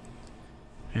easier.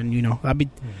 And you know,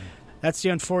 that's the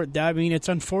unfortunate. I mean, it's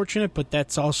unfortunate, but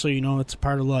that's also, you know, it's a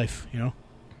part of life. You know,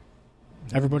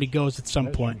 everybody goes at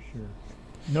some point. Sure.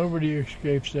 Nobody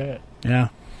escapes that. Yeah.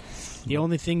 The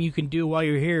only thing you can do while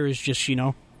you're here is just, you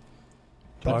know,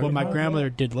 like what my grandmother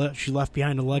did. She left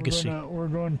behind a legacy. We're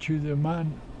going to the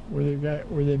mine where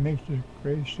they make the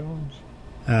gravestones.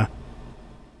 Yeah.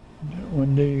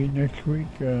 One day next week,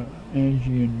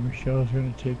 Angie and Michelle's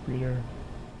going to take me there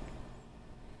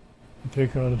and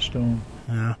take out a stone.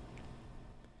 Yeah.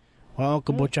 Well,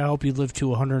 Uncle Butch, I hope you live to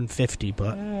 150,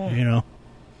 but, you know.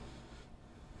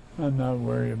 I'm not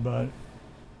worried about it.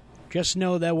 Just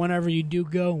know that whenever you do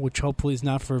go, which hopefully is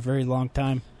not for a very long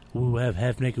time. We'll have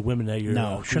half-naked women that you're...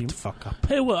 No, shut the fuck up.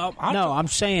 Hey, well, I'm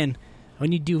saying,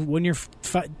 when your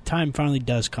time finally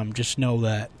does come, just know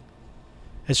that,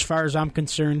 as far as I'm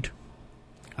concerned,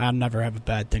 I'll never have a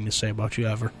bad thing to say about you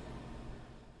ever.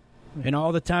 And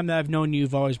all the time that I've known you,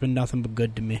 you've always been nothing but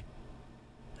good to me.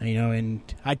 You know, and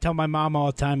I tell my mom all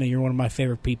the time that you're one of my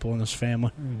favorite people in this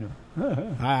family.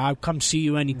 I'll come see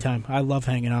you anytime. I love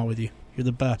hanging out with you. You're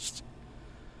the best.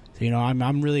 So, you know,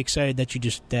 I'm really excited that you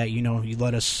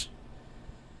let us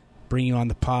bring you on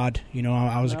the pod. You know,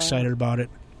 I was excited about it.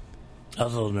 I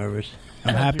was a little nervous.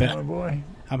 I'm happy. Boy.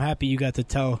 I'm happy you got to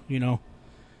tell, you know,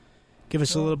 give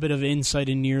us a little bit of insight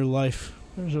into your life.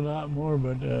 There's a lot more,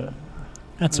 but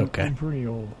that's okay. I'm pretty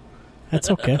old. That's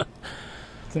okay.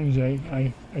 Things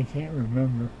I can't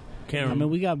remember. I mean,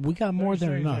 we got more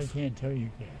than enough. I can't tell you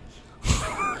guys.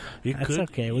 That's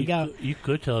okay. You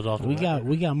could tell us off. We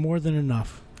got more than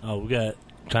enough. Oh, we got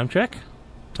time check.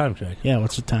 Time check. Yeah,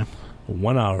 what's the time?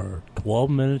 1 hour,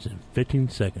 12 minutes, and 15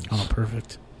 seconds. Oh,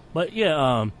 perfect. But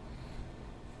yeah,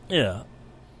 yeah.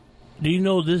 Do you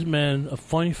know this man? A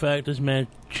funny fact: this man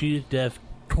cheated death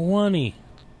 20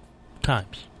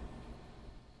 times.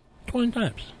 20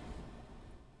 times.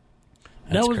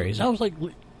 That's crazy. That was like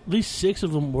at least 6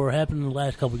 of them were happening in the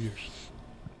last couple of years.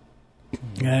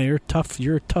 Yeah, you're tough.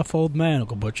 You're a tough old man,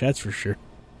 Uncle Butch. That's for sure.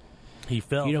 He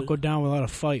fell. You don't go down without a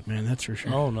fight, man. That's for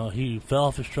sure. Oh no, he fell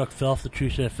off his truck, fell off the tree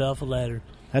stand, fell off the ladder.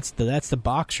 That's the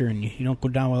boxer in you. You don't go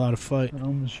down without a fight. I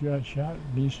almost got shot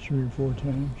at least 3 or 4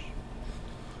 times.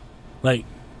 Like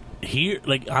here,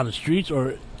 like on the streets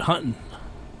or hunting.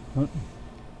 Hunting.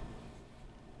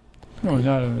 No,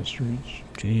 not on the streets.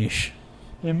 Jeez.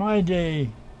 In my day,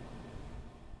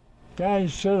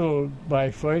 guys settled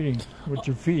by fighting with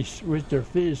their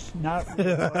fists, not with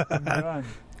a fucking gun.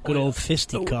 Good old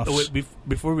fisticuffs.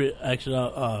 Before we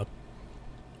actually,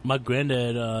 my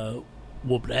granddad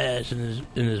whooped ass in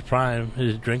his prime,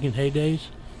 his drinking heydays.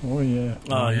 Oh yeah.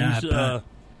 He's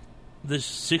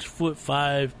this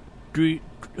 6'5",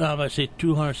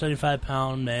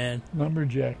 275-pound man.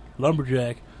 Lumberjack.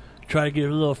 Tried to get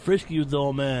a little frisky with the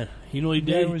old man. You know what he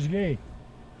did? Guy was gay.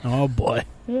 Oh boy.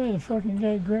 Yeah, the fucking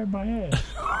guy grabbed my ass.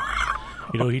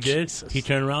 You know what he did? Jesus. He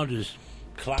turned around and just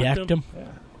clapped him. Yeah.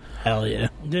 Hell yeah.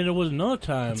 Then there was another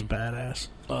time. That's badass.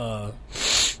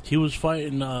 He was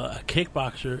fighting a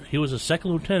kickboxer. He was a second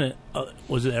lieutenant.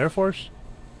 Was it Air Force?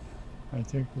 I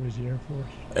think it was the Air Force.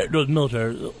 It was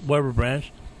military, whatever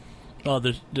branch.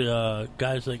 The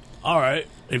guy's like, all right,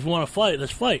 if you want to fight,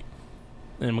 let's fight.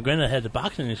 And my granddad had the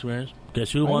boxing experience.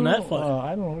 Guess who won that fight?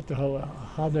 I don't know what the hell,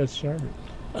 how that started.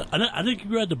 I think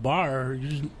you were at the bar. You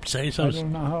just saying something. I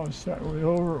don't know how it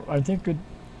started. I think they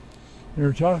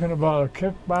were talking about a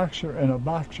kickboxer and a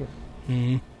boxer.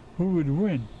 Mm-hmm. Who would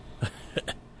win?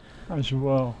 I said,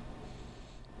 well,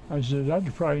 I said, I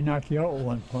could probably knock you out with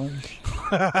one punch.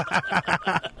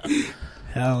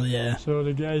 Hell yeah. So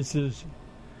the guy says,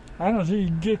 I don't think you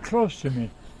can get close to me.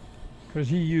 Because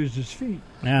he used his feet.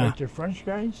 Yeah. Like the French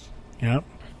guys. Yep.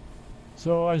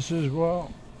 So I says,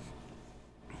 well,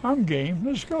 I'm game.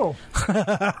 Let's go.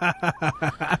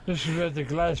 This was at the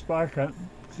glass block on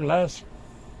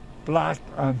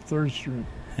 3rd Street.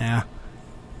 Yeah.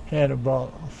 Had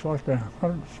about fucking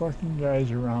 100 fucking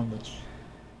guys around us.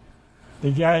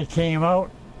 The guy came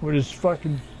out with his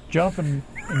fucking jumping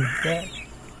and that.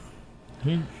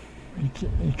 He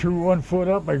threw one foot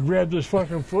up. I grabbed his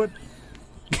fucking foot.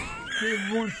 Gave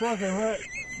him one fucking right.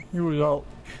 He was out.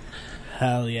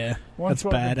 Hell yeah. One That's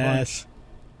fucking badass. punch.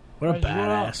 What a I said, well,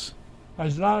 badass.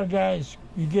 As a lot of guys,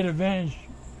 you get advantage.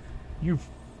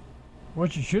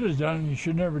 What you should have done, you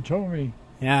should never told me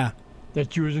Yeah.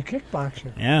 that you was a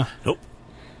kickboxer. Yeah.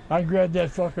 I grabbed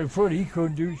that fucking foot, he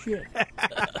couldn't do shit.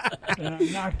 And I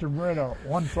knocked him right out.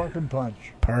 One fucking punch.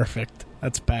 Perfect.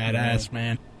 That's badass,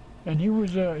 man. And he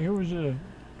was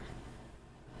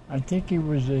I think he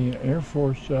was a Air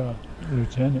Force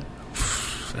lieutenant.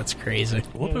 That's crazy.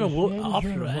 Whooping a he had his off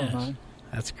your uniform ass. on.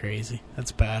 That's crazy.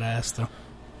 That's badass, though.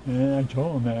 And I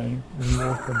told him that. We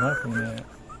woke him up and that.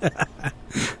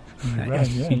 Right,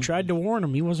 yeah. He tried to warn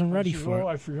him. He wasn't ready I said, for well,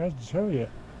 it. I forgot to tell you.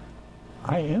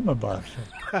 I am a boxer.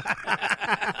 The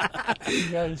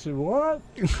guy said, what?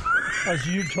 I said,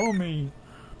 you told me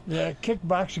that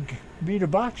kickboxing beat a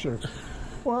boxer.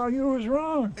 Well, you was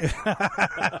wrong.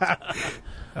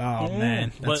 Oh, Yeah.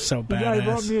 man. But That's so The guy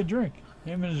brought badass. me a drink.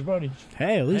 Him and his buddies.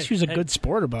 Hey, at least Hey, he was a hey. good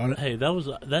sport about it. Hey,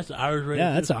 that's Irish way.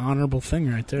 Yeah, that's an honorable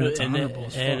thing right there. That's and, honorable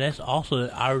as fuck. and that's also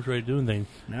the Irish way of doing things.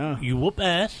 Yeah. You whoop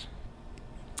ass.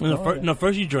 And yeah.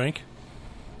 first you drink.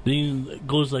 Then it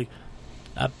goes like,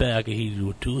 I bet I can hit you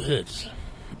with 2 hits.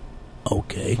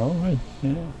 Okay. All right.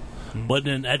 Yeah. But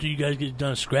then after you guys get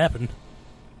done scrapping,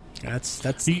 That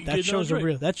get shows a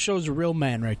another real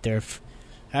man right there. If,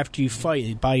 after you fight,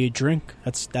 they buy you a drink.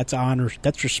 That's honor.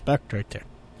 That's respect right there.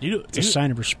 It's a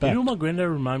sign of respect. You know what my granddad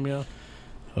remind me of?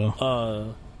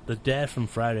 Oh. The dad from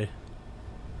Friday.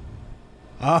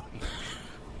 Yeah,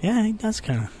 that's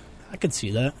kind of. I could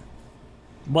see that.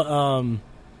 But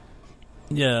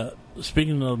yeah.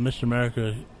 Speaking of Mr.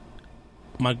 America,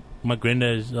 my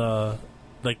granddad is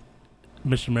like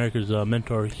Mr. America's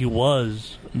mentor. He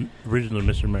was originally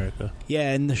Mr. America.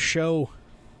 Yeah, in the show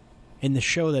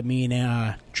that me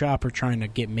and Chopper trying to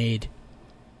get made,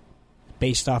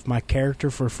 based off my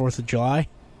character for 4th of July.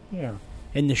 Yeah.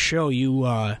 In the show,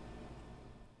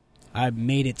 I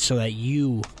made it so that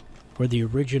you were the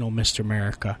original Mr.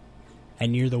 America,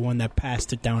 and you're the one that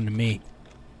passed it down to me.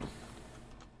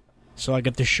 So, like,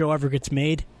 if the show ever gets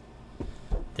made,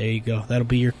 there you go. That'll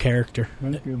be your character.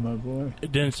 Thank you, my boy.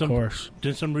 Then Of course.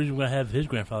 Then some reason we're gonna have his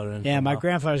grandfather in. Yeah, my somehow.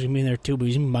 grandfather's gonna be in there too, but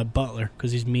he's gonna be my butler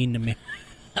because he's mean to me.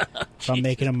 So I'm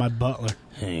making him my butler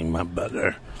Hey, my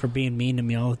butler. for being mean to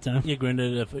me all the time. Yeah,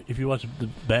 granddad. If you watch the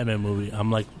Batman movie,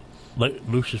 I'm like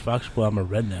Lucius Fox, but I'm a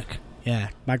redneck. Yeah,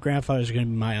 my grandfather's gonna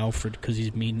be my Alfred because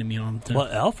he's mean to me all the time.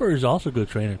 But Alfred is also a good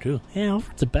trainer too. Yeah,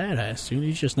 Alfred's a badass, dude.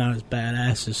 He's just not as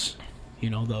badass as, the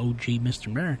OG Mr.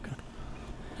 America.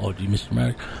 Oh, gee, Mr.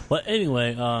 America. But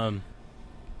anyway,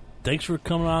 thanks for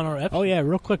coming on our episode. Oh, yeah,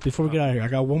 real quick, before we get out of here, I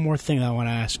got one more thing I want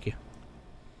to ask you.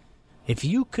 If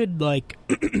you could,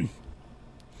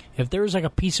 if there was, a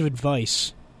piece of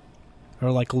advice or,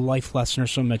 a life lesson or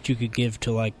something that you could give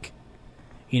to,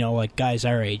 guys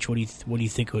our age, what do you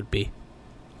think it would be?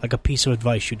 Like a piece of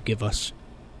advice you'd give us.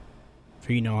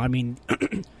 For,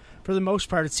 for the most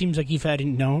part, it seems like you've had,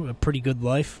 a pretty good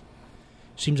life.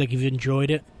 Seems like you've enjoyed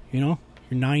it, You're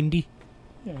 90.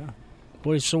 Yeah.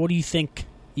 So what do you think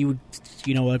you would,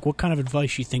 what kind of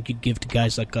advice you think you'd give to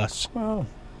guys like us? Well,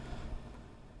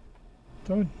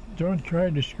 don't try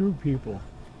to screw people.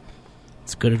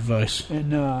 It's good advice.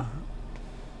 And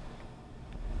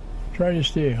try to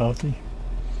stay healthy.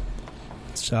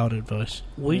 Solid advice.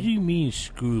 What do you mean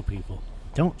screw people?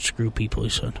 Don't screw people, he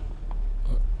said.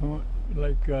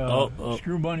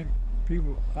 Screw money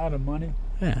people out of money.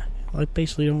 Yeah.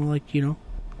 Basically don't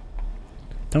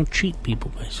don't cheat people,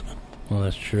 basically. Well,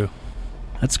 that's true.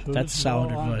 That's So this is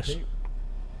solid all on advice. tape.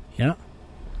 Yeah.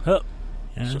 Huh.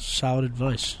 Yeah, that's solid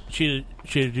advice. Cheetah,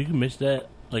 did you miss that?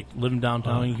 Like living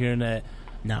downtown and hearing that?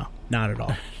 No, not at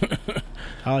all.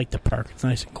 I like the park. It's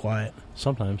nice and quiet.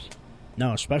 Sometimes.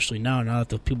 No, especially now that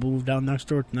the people move down next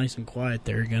door, it's nice and quiet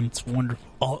there again. It's wonderful.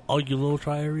 All your little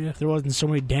tri area? If there wasn't so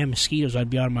many damn mosquitoes, I'd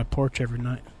be out on my porch every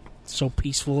night. It's so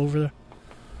peaceful over there.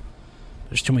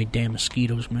 There's too many damn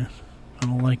mosquitoes, man. I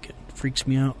don't like it. It freaks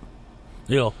me out.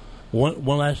 Yo, one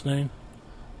last thing.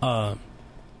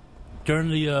 during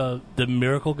the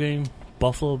Miracle game,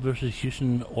 Buffalo versus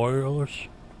Houston Oilers.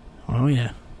 Oh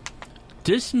yeah.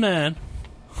 This man,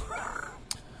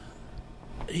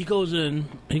 he goes in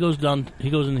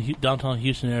the downtown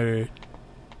Houston area,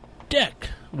 deck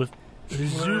with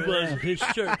his Zubas, his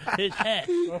shirt, his hat.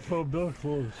 Buffalo Bill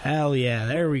clothes. Hell yeah,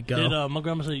 there we go. And my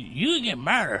grandma said, "You didn't get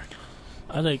murdered."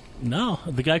 I was like, "No."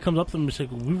 The guy comes up to him and says,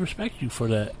 "We respect you for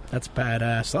that." That's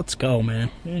badass. Let's go, man.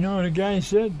 You know what the guy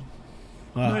said?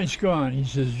 Nice gone. He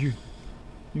says, "You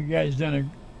guys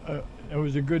done it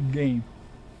was a good game."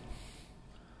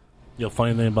 The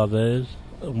funny thing about that is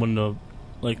when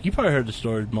you probably heard the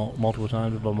story multiple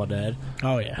times about my dad.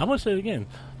 Oh yeah. I'm gonna say it again.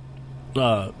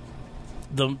 The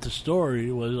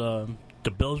story was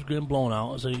the Bills were getting blown out.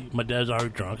 I was like, my dad's already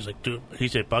drunk. He's like, dude, he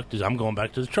said, "Fuck this, I'm going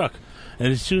back to the truck." And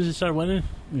as soon as he started winning,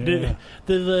 he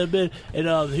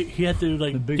had to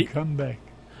the big comeback.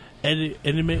 And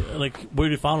it made, where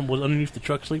they found him was underneath the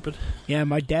truck sleeping. Yeah,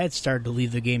 my dad started to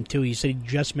leave the game too. He said he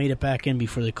just made it back in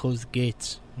before they closed the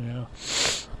gates. Yeah.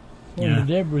 Well, my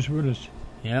dad was with us.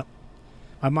 Yep.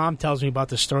 My mom tells me about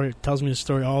the story. Tells me the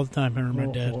story all the time. Her and my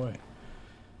dad. Boy.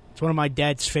 It's one of my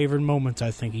dad's favorite moments.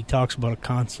 I think he talks about it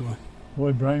constantly.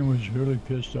 Boy, Brian was really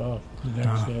pissed off the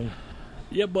next day.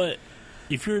 Yeah, but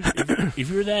if you're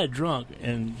that drunk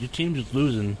and your team's just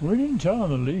losing, we didn't tell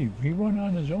him to leave. He went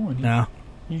on his own. No.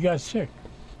 He got sick.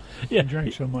 Yeah, he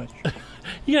drank so much.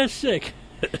 He got sick.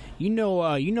 You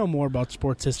know more about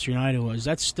sports history than I do. Is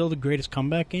that still the greatest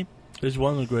comeback game? It's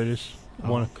one of the greatest.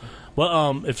 Okay.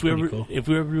 Well, if we ever cool.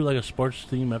 do like a sports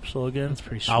theme episode again, That's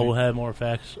pretty sweet. I will have more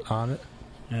facts on it.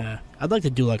 Yeah, I'd like to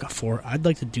do I'd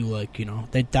like to do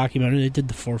they documented. They did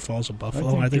the Four Falls of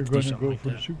Buffalo. I think they're to do going to something go like for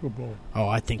the that. Super Bowl. Oh,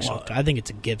 I think so. I think it's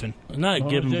a given. Not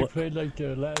given. They But played like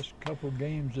the last couple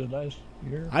games of last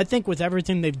year. I think with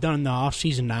everything they've done in the off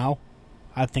season now,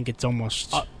 I think it's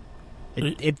almost.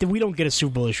 If we don't get a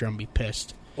Super Bowl this year, I'm gonna be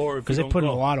pissed. Or because they put in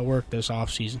a lot of work this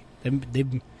off season.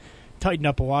 They've tightened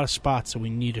up a lot of spots that we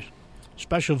needed.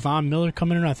 Especially Von Miller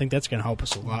coming in, I think that's going to help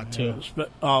us a lot too.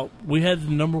 We had the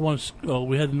number one.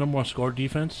 We had the number one score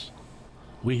defense.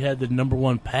 We had the number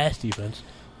one pass defense.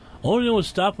 Only thing that was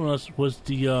stopping us was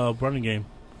the running game.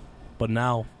 But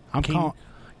now,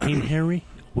 King Henry,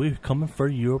 we're coming for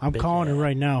you. I'm calling it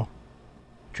right now.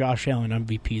 Josh Allen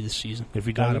MVP this season. If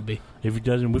he gotta doesn't, be. If he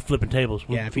doesn't, we're flipping tables.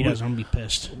 If he doesn't, I'm gonna be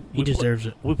pissed. He deserves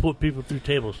it. We put people through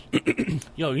tables.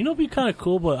 Yo, you know, it'd be kind of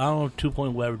cool, but I don't know if 2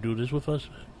 Point will ever do this with us.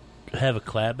 Have a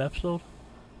collab episode.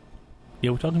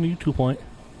 Yeah, we're talking to you, 2 Point.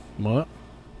 What?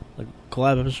 Like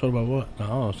collab episode about what?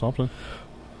 Oh, something.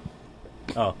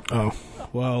 Oh.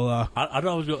 Well, I thought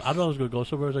I was gonna go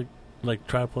somewhere like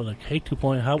try to put hey 2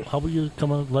 Point, how would you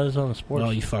come and let us on the sports?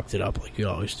 Well, you fucked it up like you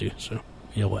always do. So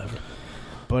yeah, whatever.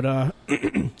 But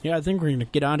yeah, I think we're gonna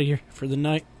get out of here for the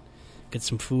night. Get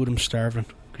some food. I'm starving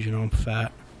because I'm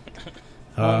fat.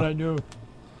 How'd I do?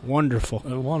 Wonderful.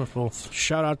 Wonderful.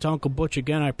 Shout out to Uncle Butch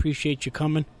again. I appreciate you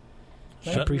coming.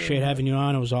 I appreciate having you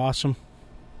on. It was awesome.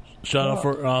 Shout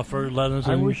out for letting us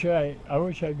in. I wish I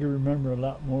could remember a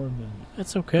lot more than.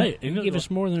 That's okay. Hey, you give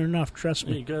us more than enough. Trust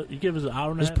me. You give us an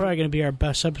hour and a half. This is probably going to be our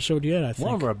best episode yet, I think.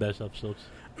 One of our best episodes.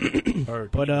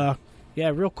 But yeah,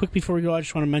 real quick before we go, I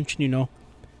just want to mention,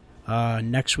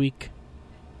 next week.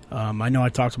 I know I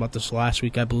talked about this last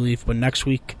week, I believe, but next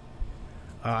week,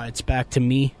 it's back to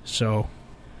me. So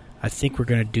I think we're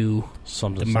going to do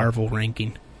the Marvel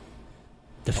ranking.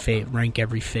 Rank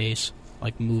every phase,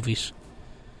 like movies.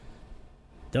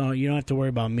 You don't have to worry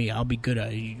about me. I'll be good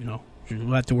at it, You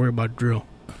don't have to worry about Drew.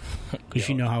 Because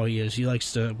you know how he is. He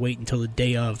likes to wait until the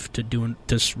day of to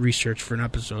research for an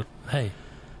episode. Hey,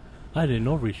 I did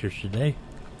no research today.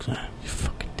 You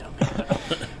fucking dummy.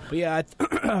 But yeah,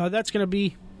 that's going to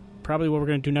be probably what we're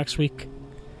going to do next week.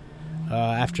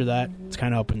 After that, it's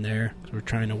kind of up in there. Because we're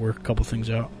trying to work a couple things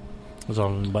out.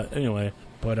 But anyway.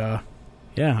 But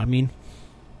yeah, I mean,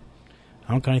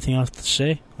 I don't got anything else to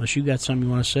say. Unless you got something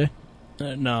you want to say.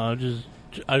 No,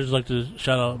 I just like to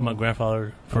shout out my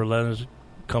grandfather for letting us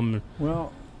come.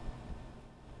 Well,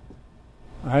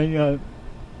 I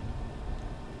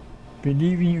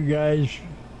believe in you guys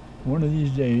one of these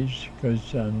days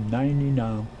because I'm 90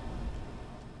 now.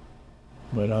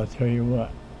 But I'll tell you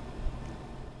what,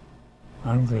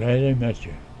 I'm glad I met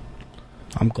you.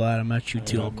 I'm glad I met you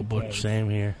too, Uncle Butch. Same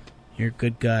here. You're a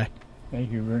good guy.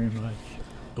 Thank you very much.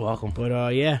 You're welcome.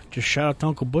 But yeah, just shout out to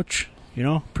Uncle Butch.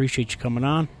 Appreciate you coming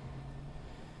on.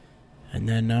 And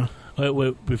then,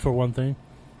 wait, before one thing,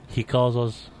 he calls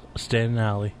us Stan and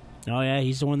Ollie. Oh yeah,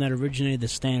 he's the one that originated the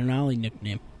Stan and Ollie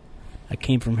nickname. That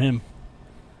came from him.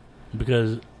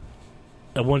 Because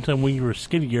at one time when you were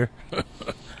skinnier.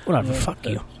 Whatever, fuck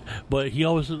you. But he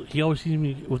always sees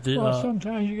me with the. Well,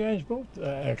 sometimes you guys both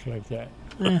act like that.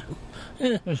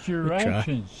 That's your We try.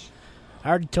 actions.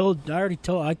 I told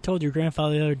your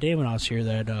grandfather the other day when I was here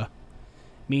that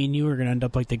me and you were gonna end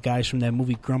up like the guys from that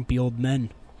movie Grumpy Old Men.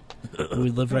 We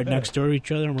live right next door to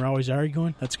each other and we're always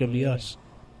arguing. That's gonna be us.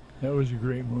 That was a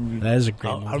great movie. That is a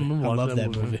great movie. I remember watching love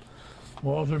that that movie.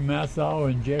 Walter Matthau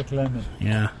and Jack Lemmon.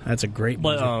 Yeah, that's a great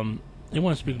movie. But they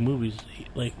want to speak movies.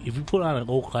 Like if you put on an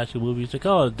old classic movie, it's like,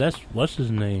 oh, that's what's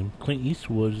his name, Clint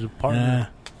Eastwood's partner.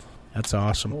 That's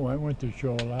awesome. Oh, I went to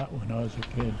show a lot when I was a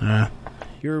kid.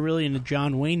 You were really into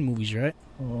John Wayne movies, right?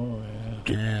 Oh,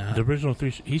 yeah. Yeah, The original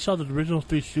three. He saw the original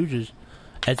Three Stooges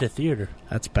at the theater.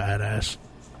 that's badass.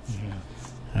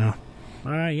 Yeah.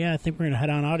 All right, yeah, I think we're gonna head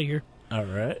on out of here. All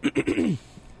right.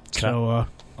 So,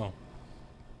 Oh.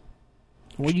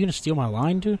 were you gonna steal my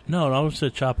line, dude? No, I was to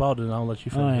chop out, and I'll let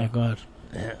you finish. Oh yeah, up. go ahead.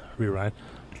 Yeah, rewind.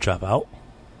 Chop out.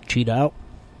 Cheat out.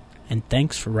 And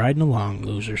thanks for riding along,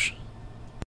 losers.